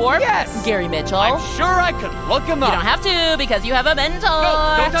man Worf? Yes. Gary Mitchell? I'm sure I could look him up. You don't have to because you have a mentor.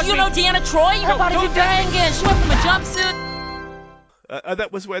 No, don't touch you me. know Deanna Troy? Her body don't be banging. She went from a jumpsuit. And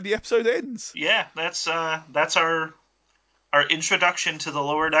that was where the episode ends. Yeah, that's our introduction to the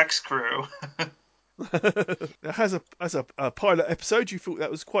Lower Decks crew. As a pilot episode, you thought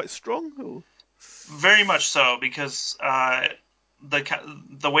that was quite strong? Or? Very much so, because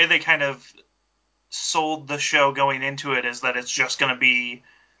the way they kind of sold the show going into it is that it's just going to be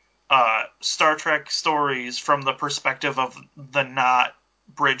Star Trek stories from the perspective of the not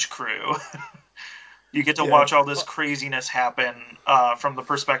bridge crew. You get to watch all this craziness happen from the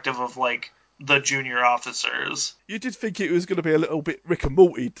perspective of like the junior officers. You did think it was going to be a little bit Rick and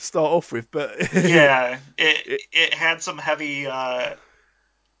Morty to start off with, but yeah, it had some heavy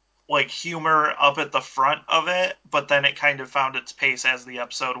like humor up at the front of it, but then it kind of found its pace as the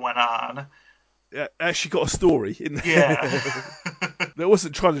episode went on. Yeah, actually got a story in there. Yeah. That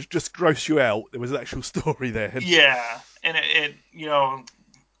wasn't trying to just gross you out. There was an actual story there. Yeah, and it you know,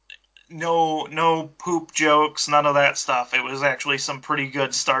 no poop jokes, none of that stuff. It was actually some pretty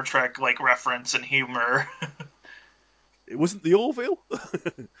good Star Trek like reference and humor. It wasn't the Orville?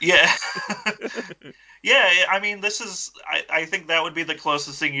 Yeah. Yeah, I mean, this is... I think that would be the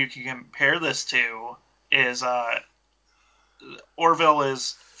closest thing you can compare this to, is Orville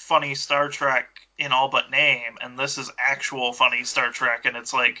is funny Star Trek in all but name, and this is actual funny Star Trek, and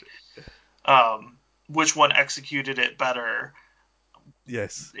it's like, which one executed it better?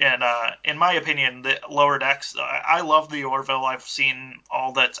 Yes. And in my opinion, the Lower Decks, I love the Orville. I've seen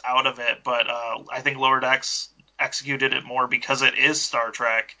all that's out of it, but I think Lower Decks executed it more because it is Star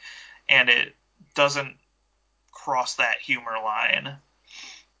Trek, and it doesn't cross that humor line.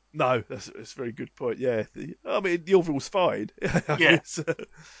 No, that's a very good point. Yeah, the Orville's fine. Yeah,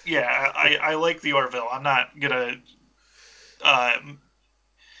 yeah. I like the Orville. I'm not gonna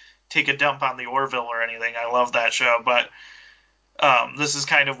take a dump on the Orville or anything. I love that show, but this is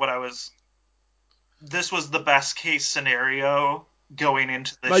kind of what I was. This was the best case scenario going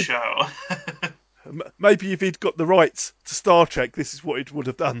into this show. Maybe if he'd got the rights to Star Trek, this is what it would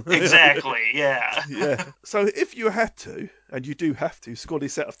have done. Exactly, yeah. Yeah. So if you had to, and you do have to, score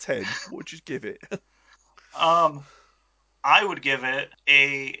this out of 10, what would you give it? I would give it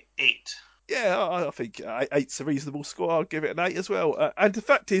a 8. Yeah, I think 8's a reasonable score. I'll give it an 8 as well. And the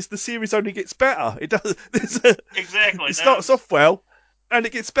fact is, the series only gets better. It does. Exactly. It starts off well, and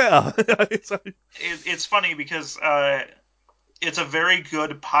it gets better. So... It's funny because it's a very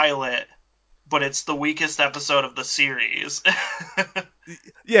good pilot, but it's the weakest episode of the series.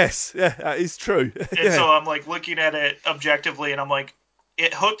 Yes, yeah, it's true. And so I'm like looking at it objectively, and I'm like,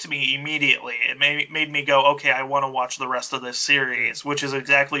 it hooked me immediately. It made me go, okay, I want to watch the rest of this series, which is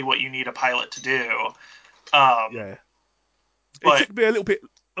exactly what you need a pilot to do. Yeah. It But took me a little bit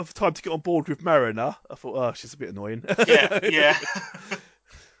of time to get on board with Mariner. I thought, oh, she's a bit annoying. yeah.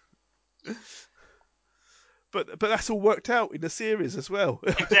 But that's all worked out in the series as well.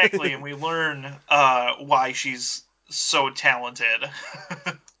 Exactly, and we learn why she's so talented.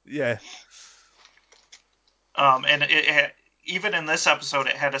 Yeah. And even in this episode,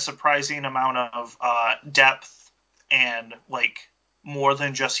 it had a surprising amount of depth and like more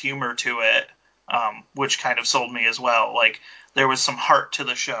than just humor to it, which kind of sold me as well. Like there was some heart to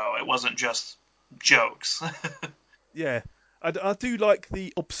the show. It wasn't just jokes. Yeah. I do like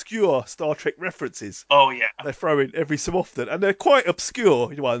the obscure Star Trek references Oh yeah. they throw in every so often, and they're quite obscure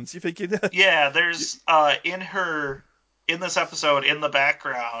ones. You're thinking, Yeah, there's in this episode in the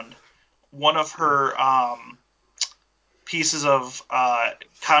background, one of her pieces of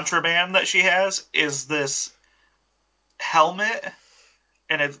contraband that she has is this helmet,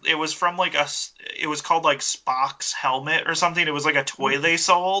 and it was from like it was called like Spock's helmet or something. It was like a toy they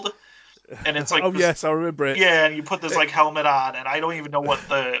sold, and it's like oh yes, I remember it. Yeah, and you put this like helmet on, and I don't even know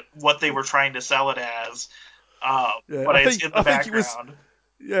what they were trying to sell it as. Yeah, But it's in the I think it was. background.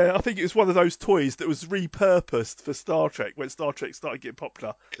 Yeah, I think it was one of those toys that was repurposed for Star Trek when Star Trek started getting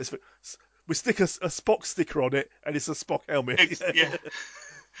popular. We stick a Spock sticker on it, and it's a Spock helmet. Yeah.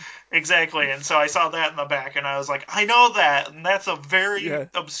 Exactly, and so I saw that in the back, and I was like, I know that, and that's a very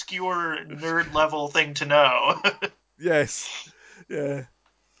obscure nerd level thing to know. Yes, yeah.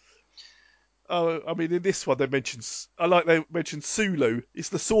 Oh, I mean, in this one they mentioned. They mentioned Sulu. It's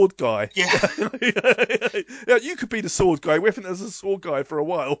the sword guy. Yeah. Yeah, you could be the sword guy. We haven't as a sword guy for a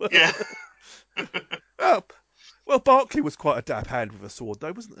while. Yeah. Well, Barclay was quite a dab hand with a sword,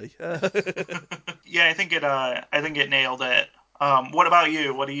 though, wasn't he? Yeah, I think it nailed it. What about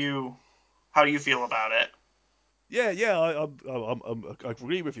you? How do you feel about it? Yeah, I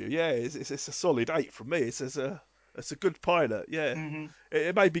agree with you. Yeah, it's a solid 8 from me. It's a good pilot. Yeah, Mm-hmm.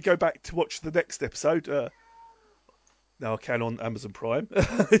 it made me go back to watch the next episode. Now I can on Amazon Prime.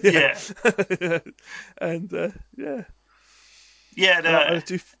 Yeah. And yeah. Yeah,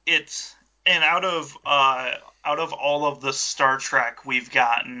 it's and out of all of the Star Trek we've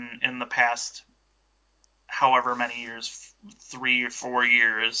gotten in the past however many years, 3 or 4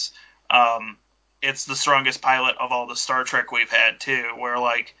 years, it's the strongest pilot of all the Star Trek we've had too, where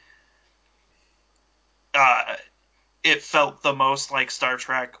like uh, it felt the most like Star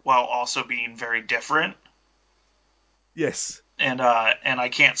Trek while also being very different. Yes. And I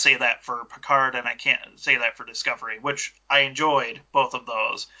can't say that for Picard, and I can't say that for Discovery, which I enjoyed both of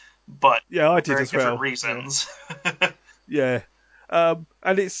those, but yeah, I for did very as different well. reasons. Yeah, and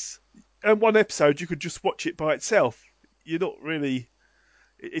it's and one episode you could just watch it by itself. You're not really.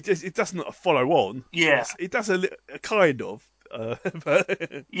 It doesn't follow on. Yeah. It does a kind of.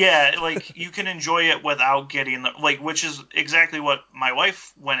 But Yeah, like you can enjoy it without getting which is exactly what my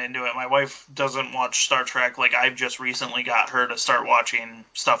wife went into it. My wife doesn't watch Star Trek. Like I've just recently got her to start watching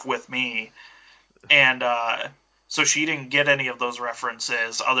stuff with me, and so she didn't get any of those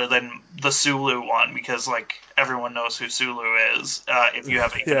references other than the Sulu one because like everyone knows who Sulu is if you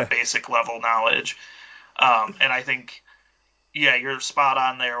have even a basic level knowledge. And I think you're spot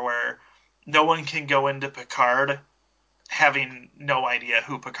on there where no one can go into Picard having no idea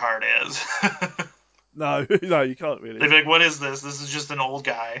who Picard is. No, you can't really. They'd be like, what is this? This is just an old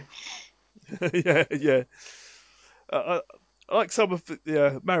guy. Yeah. I like some of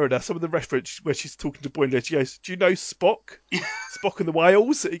the Mariner, some of the reference where she's talking to Boimler. She goes, "Do you know Spock? Spock and the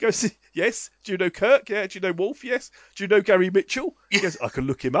whales?" He goes, "Yes." "Do you know Kirk? Yeah." "Do you know Worf?" "Yes." "Do you know Gary Mitchell?" He goes, "I can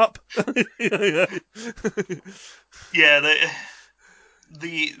look him up." Yeah,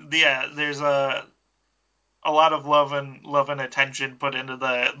 there's a lot of love and attention put into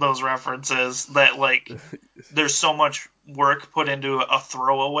those references that like there's so much work put into a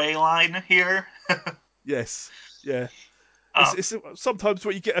throwaway line here. Yes, yeah. It's sometimes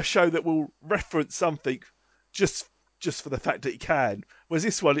when you get a show that will reference something just for the fact that it can. Whereas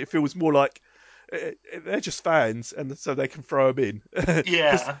this one, it feels more like they're just fans, and so they can throw them in.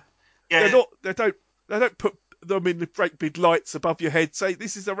 Yeah. They don't put them in the great big lights above your head. Say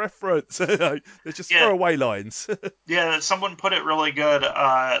this is a reference. They're just throwaway lines. Yeah, someone put it really good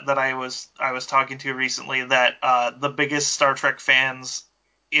that I was talking to recently that the biggest Star Trek fans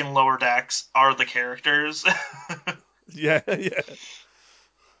in Lower Decks are the characters. Yeah. I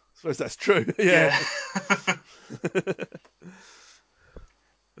suppose that's true. Yeah.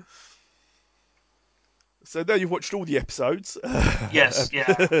 So now you've watched all the episodes. Yes,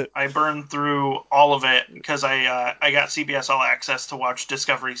 yeah. I burned through all of it because I got CBS All Access to watch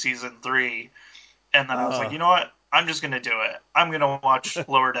Discovery Season 3. And then I was like, you know what? I'm just going to do it. I'm going to watch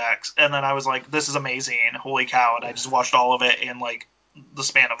Lower Decks. And then I was like, this is amazing. Holy cow. And I just watched all of it in, like, the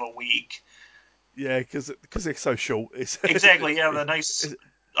span of a week. Yeah, because they're so short. Exactly, yeah. The nice,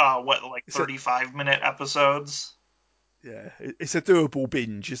 35-minute episodes? Yeah, it's a doable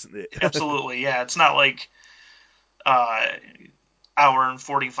binge, isn't it? Absolutely, yeah. It's not like hour and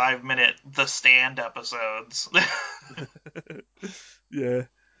 45-minute The Stand episodes. Yeah.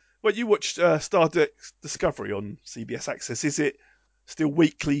 Well, you watched Star Trek Discovery on CBS Access. Is it still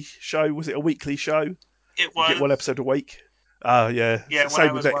weekly show? Was it a weekly show? It was. You get one episode a week? Yeah. Yeah, Same when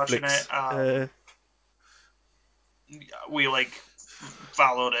I with was Netflix. watching it, we,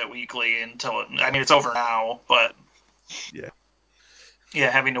 followed it weekly until it's over now, but... Yeah.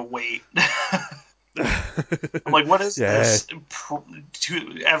 Yeah, having to wait. I'm like, what is this?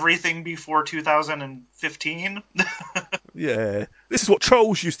 Everything before 2015? Yeah. This is what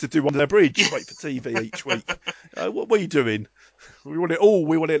trolls used to do on their bridge, wait for TV each week. What were you doing? We want it all.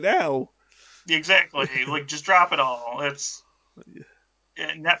 We want it now. Exactly. Just drop it all.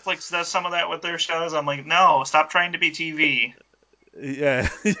 Netflix does some of that with their shows. I'm like, no, stop trying to be TV. Yeah.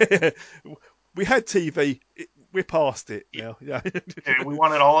 Yeah. We had TV. We're past it now. Yeah. We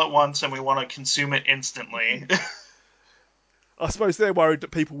want it all at once, and we want to consume it instantly. I suppose they're worried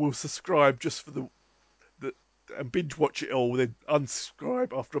that people will subscribe just for the and binge watch it all, then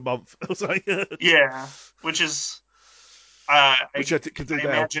unsubscribe after a month or something. Yeah, which is which I can do now.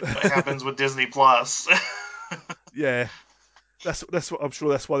 Imagine what happens with Disney Plus. Yeah, that's what I'm sure.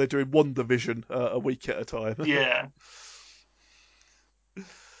 That's why they're doing WandaVision a week at a time. Yeah.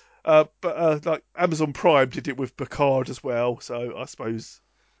 But like Amazon Prime did it with Picard as well, so I suppose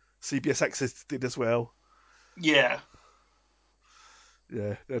CBS Access did as well. Yeah.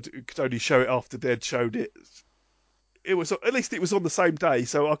 Yeah, they could only show it after they'd showed it. It was at least it was on the same day,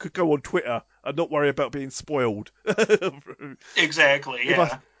 so I could go on Twitter and not worry about being spoiled. Exactly.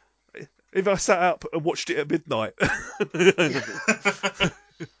 Yeah. If I sat up and watched it at midnight.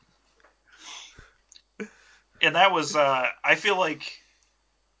 And that was, I feel like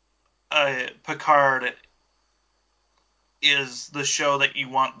Picard is the show that you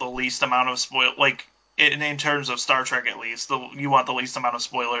want the least amount of spoil, in terms of Star Trek at least, you want the least amount of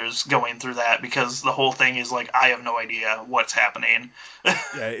spoilers going through that, because the whole thing is I have no idea what's happening.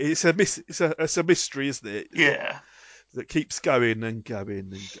 Yeah, it's a mystery, isn't it? Yeah. That keeps going and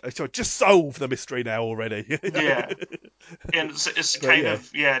going. So just solve the mystery now already. Yeah. And it's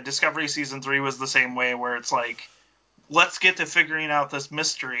Discovery Season 3 was the same way, where it's let's get to figuring out this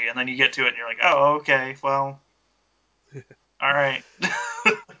mystery, and then you get to it and you're like, oh, okay, well, all right.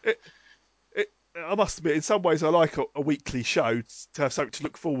 I must admit, in some ways, I like a weekly show to have something to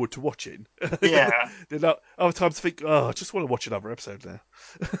look forward to watching. Yeah. Then other times I think, I just want to watch another episode now.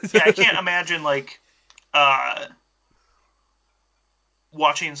 Yeah, I can't imagine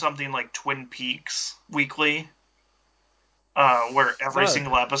watching something like Twin Peaks weekly, where every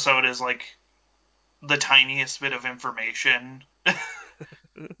single episode is the tiniest bit of information.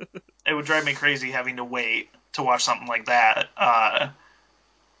 It would drive me crazy having to wait to watch something like that.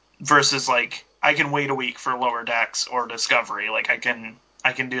 Versus I can wait a week for Lower Decks or Discovery. I can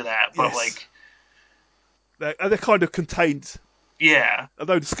do that, but they're kind of contained. Yeah.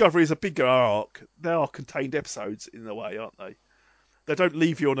 Although Discovery is a bigger arc, they are contained episodes in a way, aren't they? They don't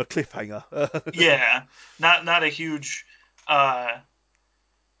leave you on a cliffhanger. Yeah, not a huge,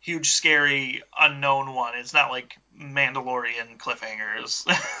 scary unknown one. It's not like Mandalorian cliffhangers.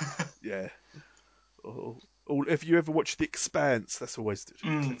 Yeah. Or if you ever watch The Expanse, that's always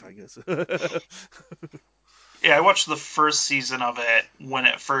cliffhangers. Yeah, I watched the first season of it when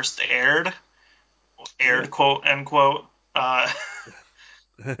it first aired, quote unquote. Yeah.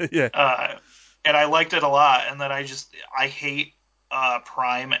 And I liked it a lot, and then I hate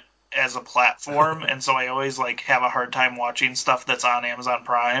Prime as a platform, and so I always have a hard time watching stuff that's on Amazon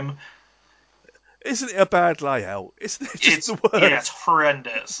Prime. Isn't it a bad layout? Isn't it just the worst? Yeah, it's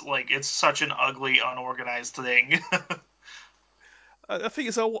horrendous. It's such an ugly, unorganized thing. I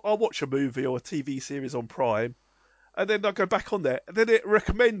think I'll watch a movie or a TV series on Prime, and then I'll go back on there, and then it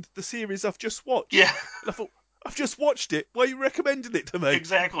recommend the series I've just watched. Yeah. And I thought, I've just watched it. Why are you recommending it to me?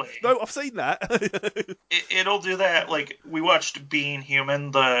 Exactly. No, I've seen that. It'll do that. We watched Being Human,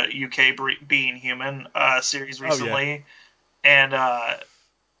 the UK Being Human series recently, and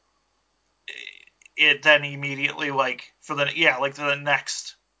it then immediately for the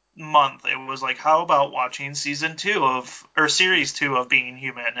next month it was how about watching series 2 of Being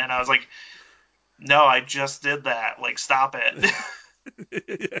Human, and I was like, no, I just did that. Like, stop it.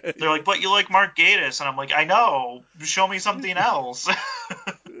 Yeah. They're like, but you like Mark Gatiss. And I'm like, I know. Show me something else.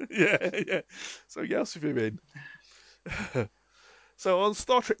 Yeah. So yes, with him in. So on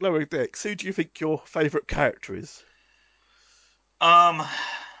Star Trek Lower Decks, who do you think your favourite character is?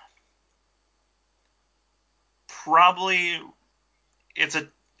 Probably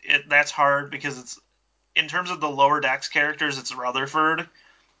that's hard because it's in terms of the Lower Decks characters, it's Rutherford.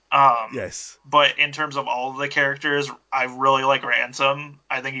 Yes. But in terms of all of the characters, I really like Ransom.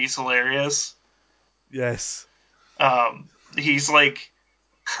 I think he's hilarious. Yes. He's like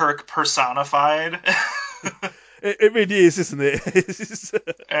Kirk personified. It really is, isn't it?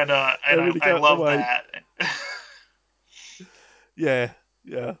 and really I love away. that. Yeah.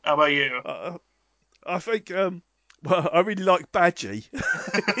 How about you? I think, well, I really like Badgie.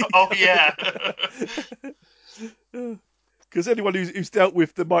 Oh, yeah. Because anyone who's dealt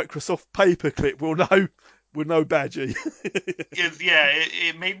with the Microsoft paperclip will know Badgie.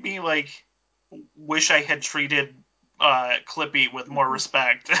 It made me like wish I had treated Clippy with more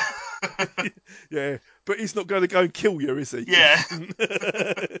respect. Yeah, but he's not going to go and kill you, is he? Yeah.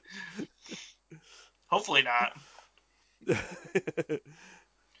 Hopefully not.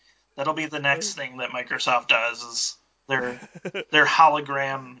 That'll be the next thing that Microsoft does is their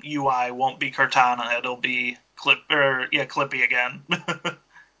hologram UI won't be Cortana, it'll be Clippy again.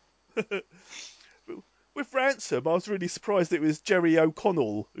 With Ransom, I was really surprised it was Jerry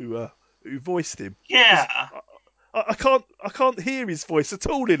O'Connell who voiced him. Yeah. I can't hear his voice at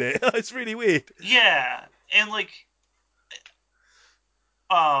all in it. It's really weird. Yeah, and like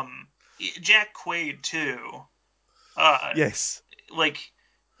Jack Quaid too. Yes. Like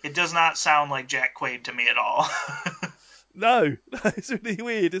it does not sound like Jack Quaid to me at all. No, it's really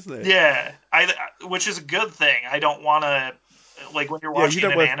weird, isn't it? Yeah, which is a good thing. I don't want to like when you're watching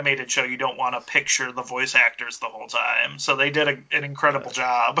an animated show, you don't want to picture the voice actors the whole time. So they did an incredible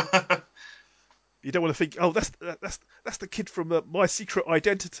job. You don't want to think, oh, that's the kid from My Secret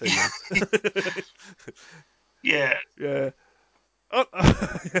Identity. Yeah. Yeah.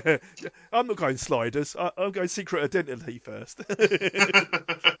 I'm not going Sliders. I'm going Secret Identity first.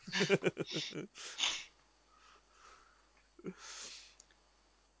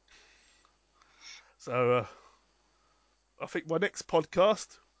 So, I think my next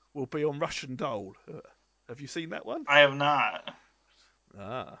podcast will be on Russian Doll. Have you seen that one? I have not.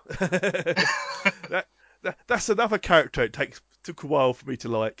 Ah. That's another character it took a while for me to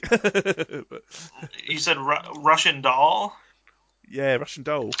like. But, you said Russian Doll? Yeah, Russian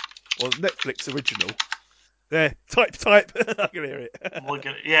Doll. Or Netflix original. There, type. I can hear it. Look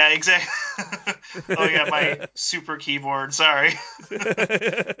at it. Yeah, exactly. Oh yeah, my super keyboard. Sorry.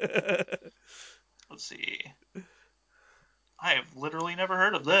 Let's see. I have literally never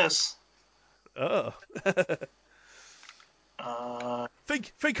heard of this. Oh. Uh,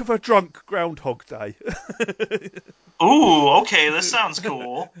 Think of a drunk Groundhog Day. Ooh, okay, this sounds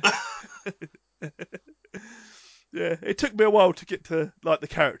cool. Yeah, it took me a while to get to like the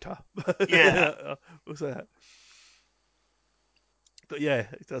character. Yeah. What's that? But yeah,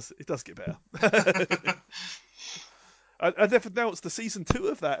 it does get better. And they've announced the season 2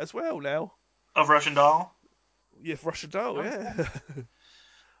 of that as well now. Of Russian Doll? Yeah, Russian Doll, yeah.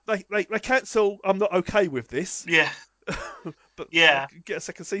 They cancel I'm Not Okay With This. Yeah. But yeah. Get a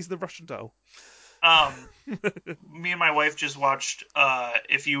second season of Russian Doll. Me and my wife just watched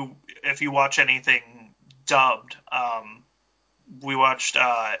if you watch anything dubbed, we watched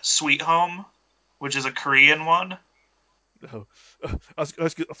Sweet Home, which is a Korean one. Oh. I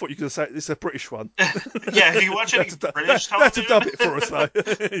thought you were going to say it's a British one. Yeah, if you watch any British television, that's a dub it for us though.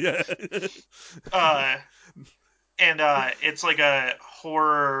 Yeah. And it's like a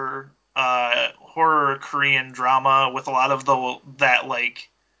horror Korean drama with a lot of that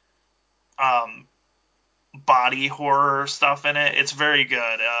body horror stuff in it. It's very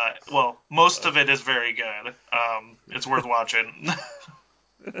good. Well, most of it is very good. It's worth watching.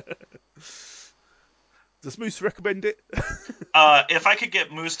 Does Moose recommend it? If I could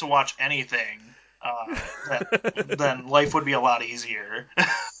get Moose to watch anything, then life would be a lot easier.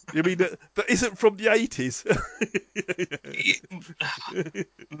 You mean that isn't from the 80s?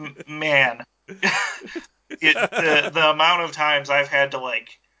 Man, the amount of times I've had to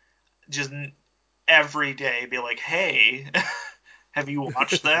just every day be like, "Hey, have you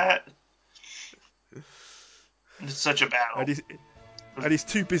watched that?" It's such a battle. And he's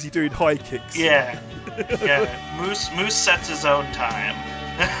too busy doing high kicks. Yeah. Moose sets his own time.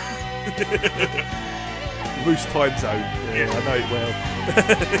 Moose time zone. Yeah, I know it well.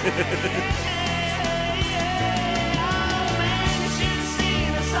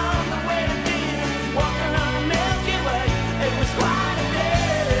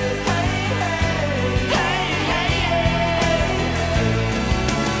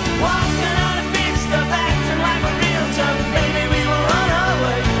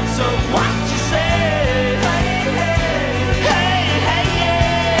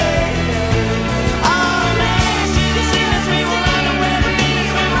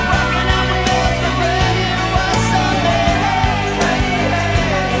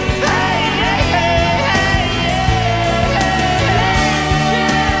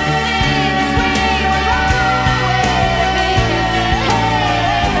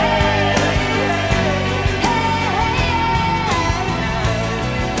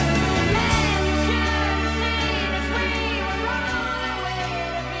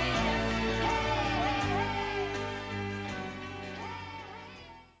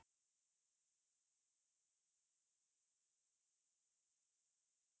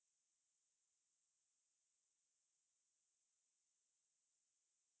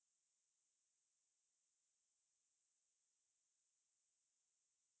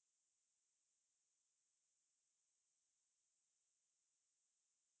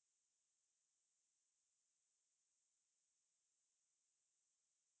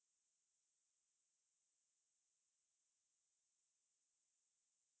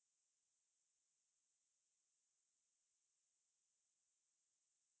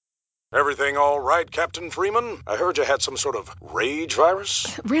 Everything all right, Captain Freeman? I heard you had some sort of rage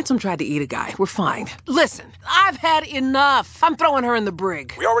virus. Ransom tried to eat a guy. We're fine. Listen, I've had enough. I'm throwing her in the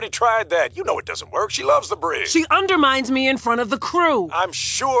brig. We already tried that. You know it doesn't work. She loves the brig. She undermines me in front of the crew. I'm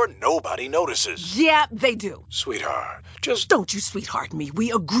sure nobody notices. Yeah, they do. Sweetheart, just... Don't you sweetheart me.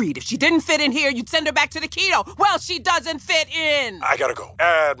 We agreed if she didn't fit in here, you'd send her back to the Keto. Well, she doesn't fit in. I gotta go.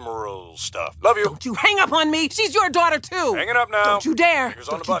 Admiral stuff. Love you. Don't you hang up on me. She's your daughter, too. Hanging up now. Don't you dare. Fingers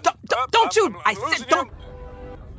on the Don't you, button. don't you. I'm I said losing don't. you.